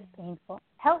 This is painful.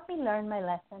 Help me learn my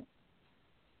lesson.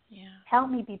 Yeah. Help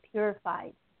me be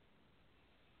purified.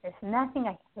 There's nothing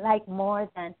I like more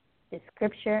than the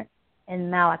scripture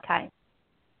in Malachi.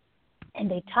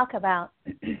 And they talk about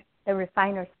the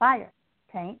refiner's fire,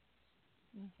 okay?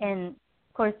 And,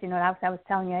 of course, as I was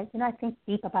telling you, I think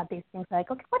deep about these things. Like,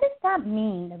 okay, what does that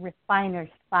mean, the refiner's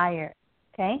fire,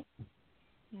 okay?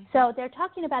 So they're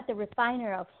talking about the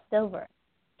refiner of silver,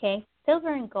 okay?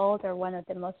 Silver and gold are one of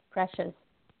the most precious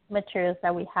materials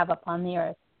that we have upon the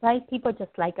earth, right? People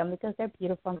just like them because they're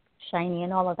beautiful and shiny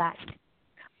and all of that.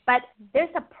 But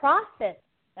there's a process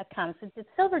that comes. The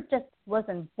silver just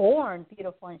wasn't born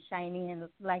beautiful and shiny and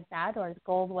like that, or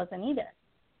gold wasn't either.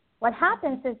 What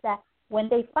happens is that when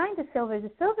they find the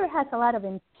silver has a lot of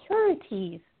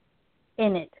impurities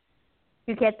in it.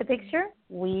 You get the picture?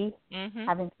 We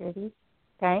have impurities,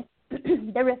 okay?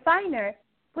 The refiner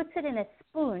puts it in a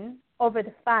spoon over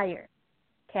the fire,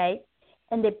 okay?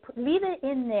 And they leave it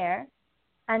in there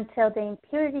until the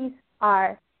impurities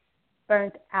are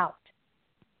burnt out.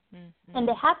 And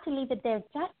they have to leave it there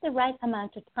just the right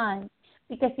amount of time,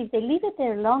 because if they leave it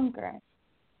there longer,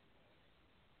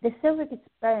 the silver gets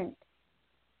burnt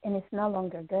and it's no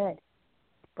longer good.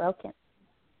 It's broken.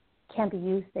 Can't be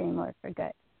used anymore for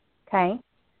good. okay,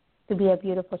 to be a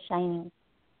beautiful, shining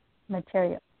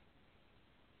material.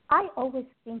 I always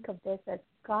think of this as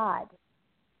God.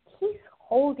 He's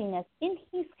holding us in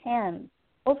His hands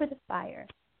over the fire,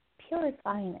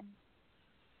 purifying it.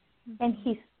 And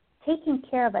He's taking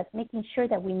care of us, making sure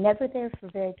that we're never there for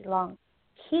very long.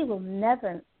 He will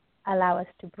never allow us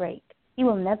to break. He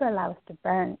will never allow us to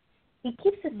burn. He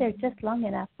keeps us there just long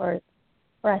enough for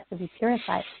us to be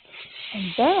purified.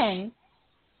 And then,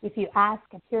 if you ask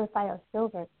a purifier of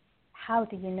silver, how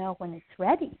do you know when it's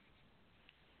ready?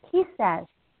 He says,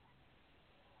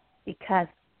 because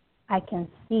I can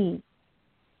see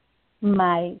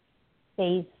my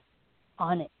face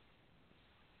on it.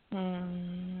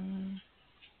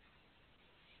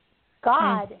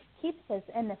 God keeps us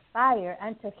in the fire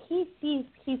until He sees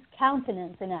His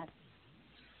countenance in us.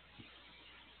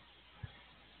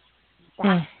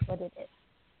 That's what it is.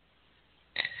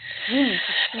 We need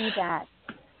to see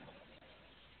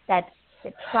that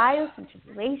the trials and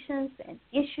tribulations and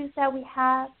issues that we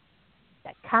have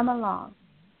that come along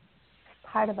is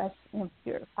part of us being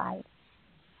purified.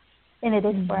 And it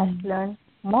is for us to learn,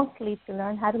 mostly to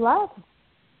learn how to love.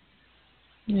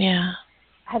 Yeah.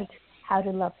 How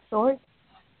to love Source,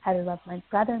 how to love my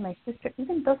brother, my sister,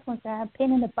 even those ones that are a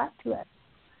pain in the butt to us.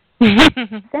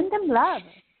 Send them love.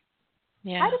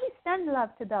 Yeah. How do we send love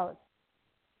to those?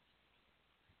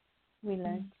 We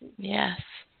learn to. Yes.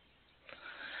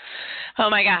 Oh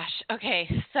my gosh.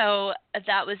 Okay. So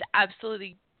that was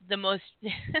absolutely the most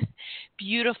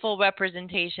beautiful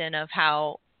representation of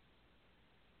how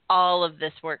all of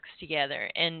this works together.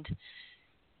 And,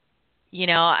 you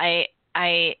know, I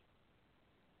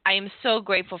am so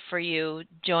grateful for you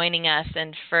joining us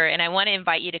and I want to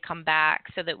invite you to come back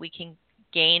so that we can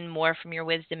gain more from your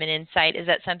wisdom and insight. Is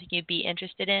that something you'd be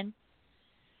interested in?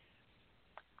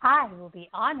 I will be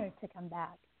honored to come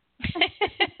back.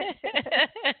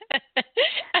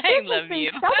 I love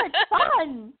you. So much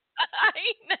fun.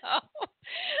 I know.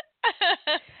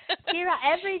 Kyra,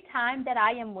 every time that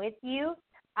I am with you,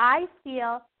 I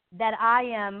feel that I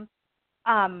am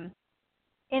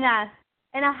in a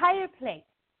higher place.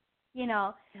 You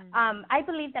know, I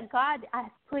believe that God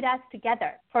has put us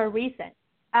together for a reason.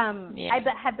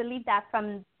 I believe that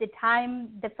from the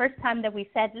first time that we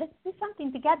said, let's do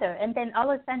something together. And then all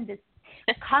of a sudden this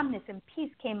calmness and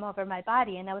peace came over my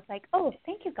body. And I was like, oh,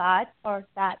 thank you, God, for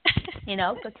that, you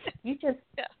know, but you just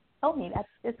told me that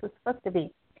this was supposed to be.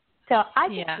 So I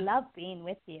just love being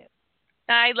with you.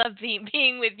 I love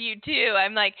being with you, too. I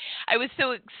was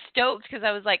so stoked because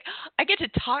I was like, I get to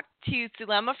talk to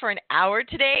Zulema for an hour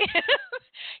today.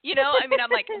 You know, I mean, I'm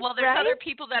like, well, there's other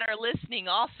people that are listening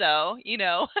also, you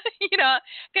know,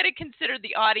 got to consider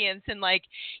the audience. And like,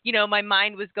 you know, my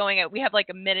mind was going, we have like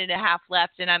a minute and a half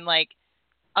left. And I'm like,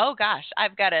 oh gosh, I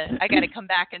got to come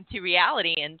back into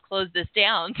reality and close this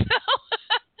down.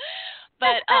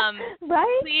 But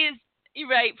please. You're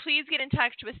right. Please get in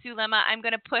touch with Zulema. I'm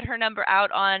going to put her number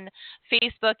out on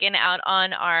Facebook and out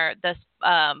on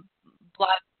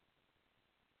blog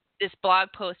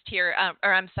post here,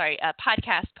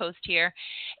 podcast post here,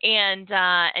 and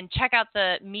check out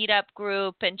the meetup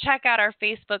group and check out our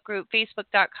Facebook group,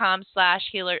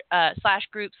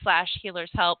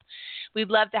 facebook.com/group/healers help. We'd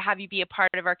love to have you be a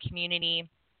part of our community.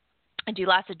 I do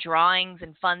lots of drawings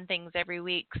and fun things every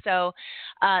week. So,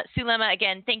 Zulema,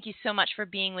 again, thank you so much for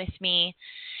being with me.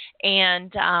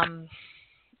 And I'm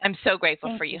so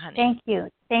grateful for you, honey. Thank you.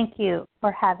 Thank you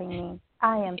for having me.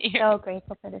 I am so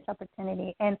grateful for this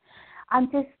opportunity. And I'm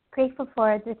just grateful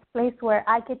for this place where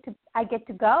I get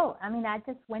to go. I mean, I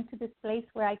just went to this place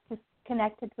where I just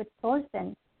connected with Source.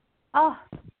 And, oh,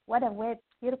 what a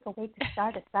beautiful way to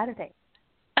start a Saturday.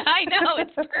 I know.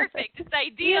 It's perfect. It's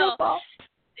ideal. Beautiful.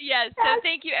 Yes, so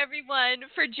thank you everyone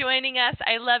for joining us.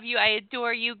 I love you. I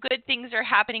adore you. Good things are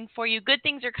happening for you. Good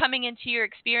things are coming into your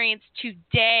experience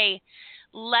today.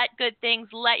 Let good things,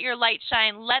 let your light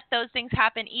shine. Let those things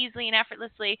happen easily and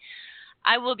effortlessly.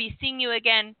 I will be seeing you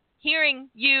again, hearing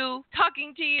you,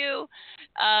 talking to you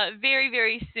very,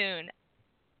 very soon.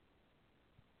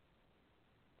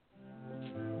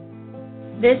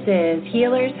 This is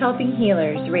Healers Helping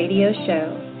Healers radio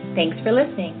show. Thanks for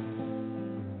listening.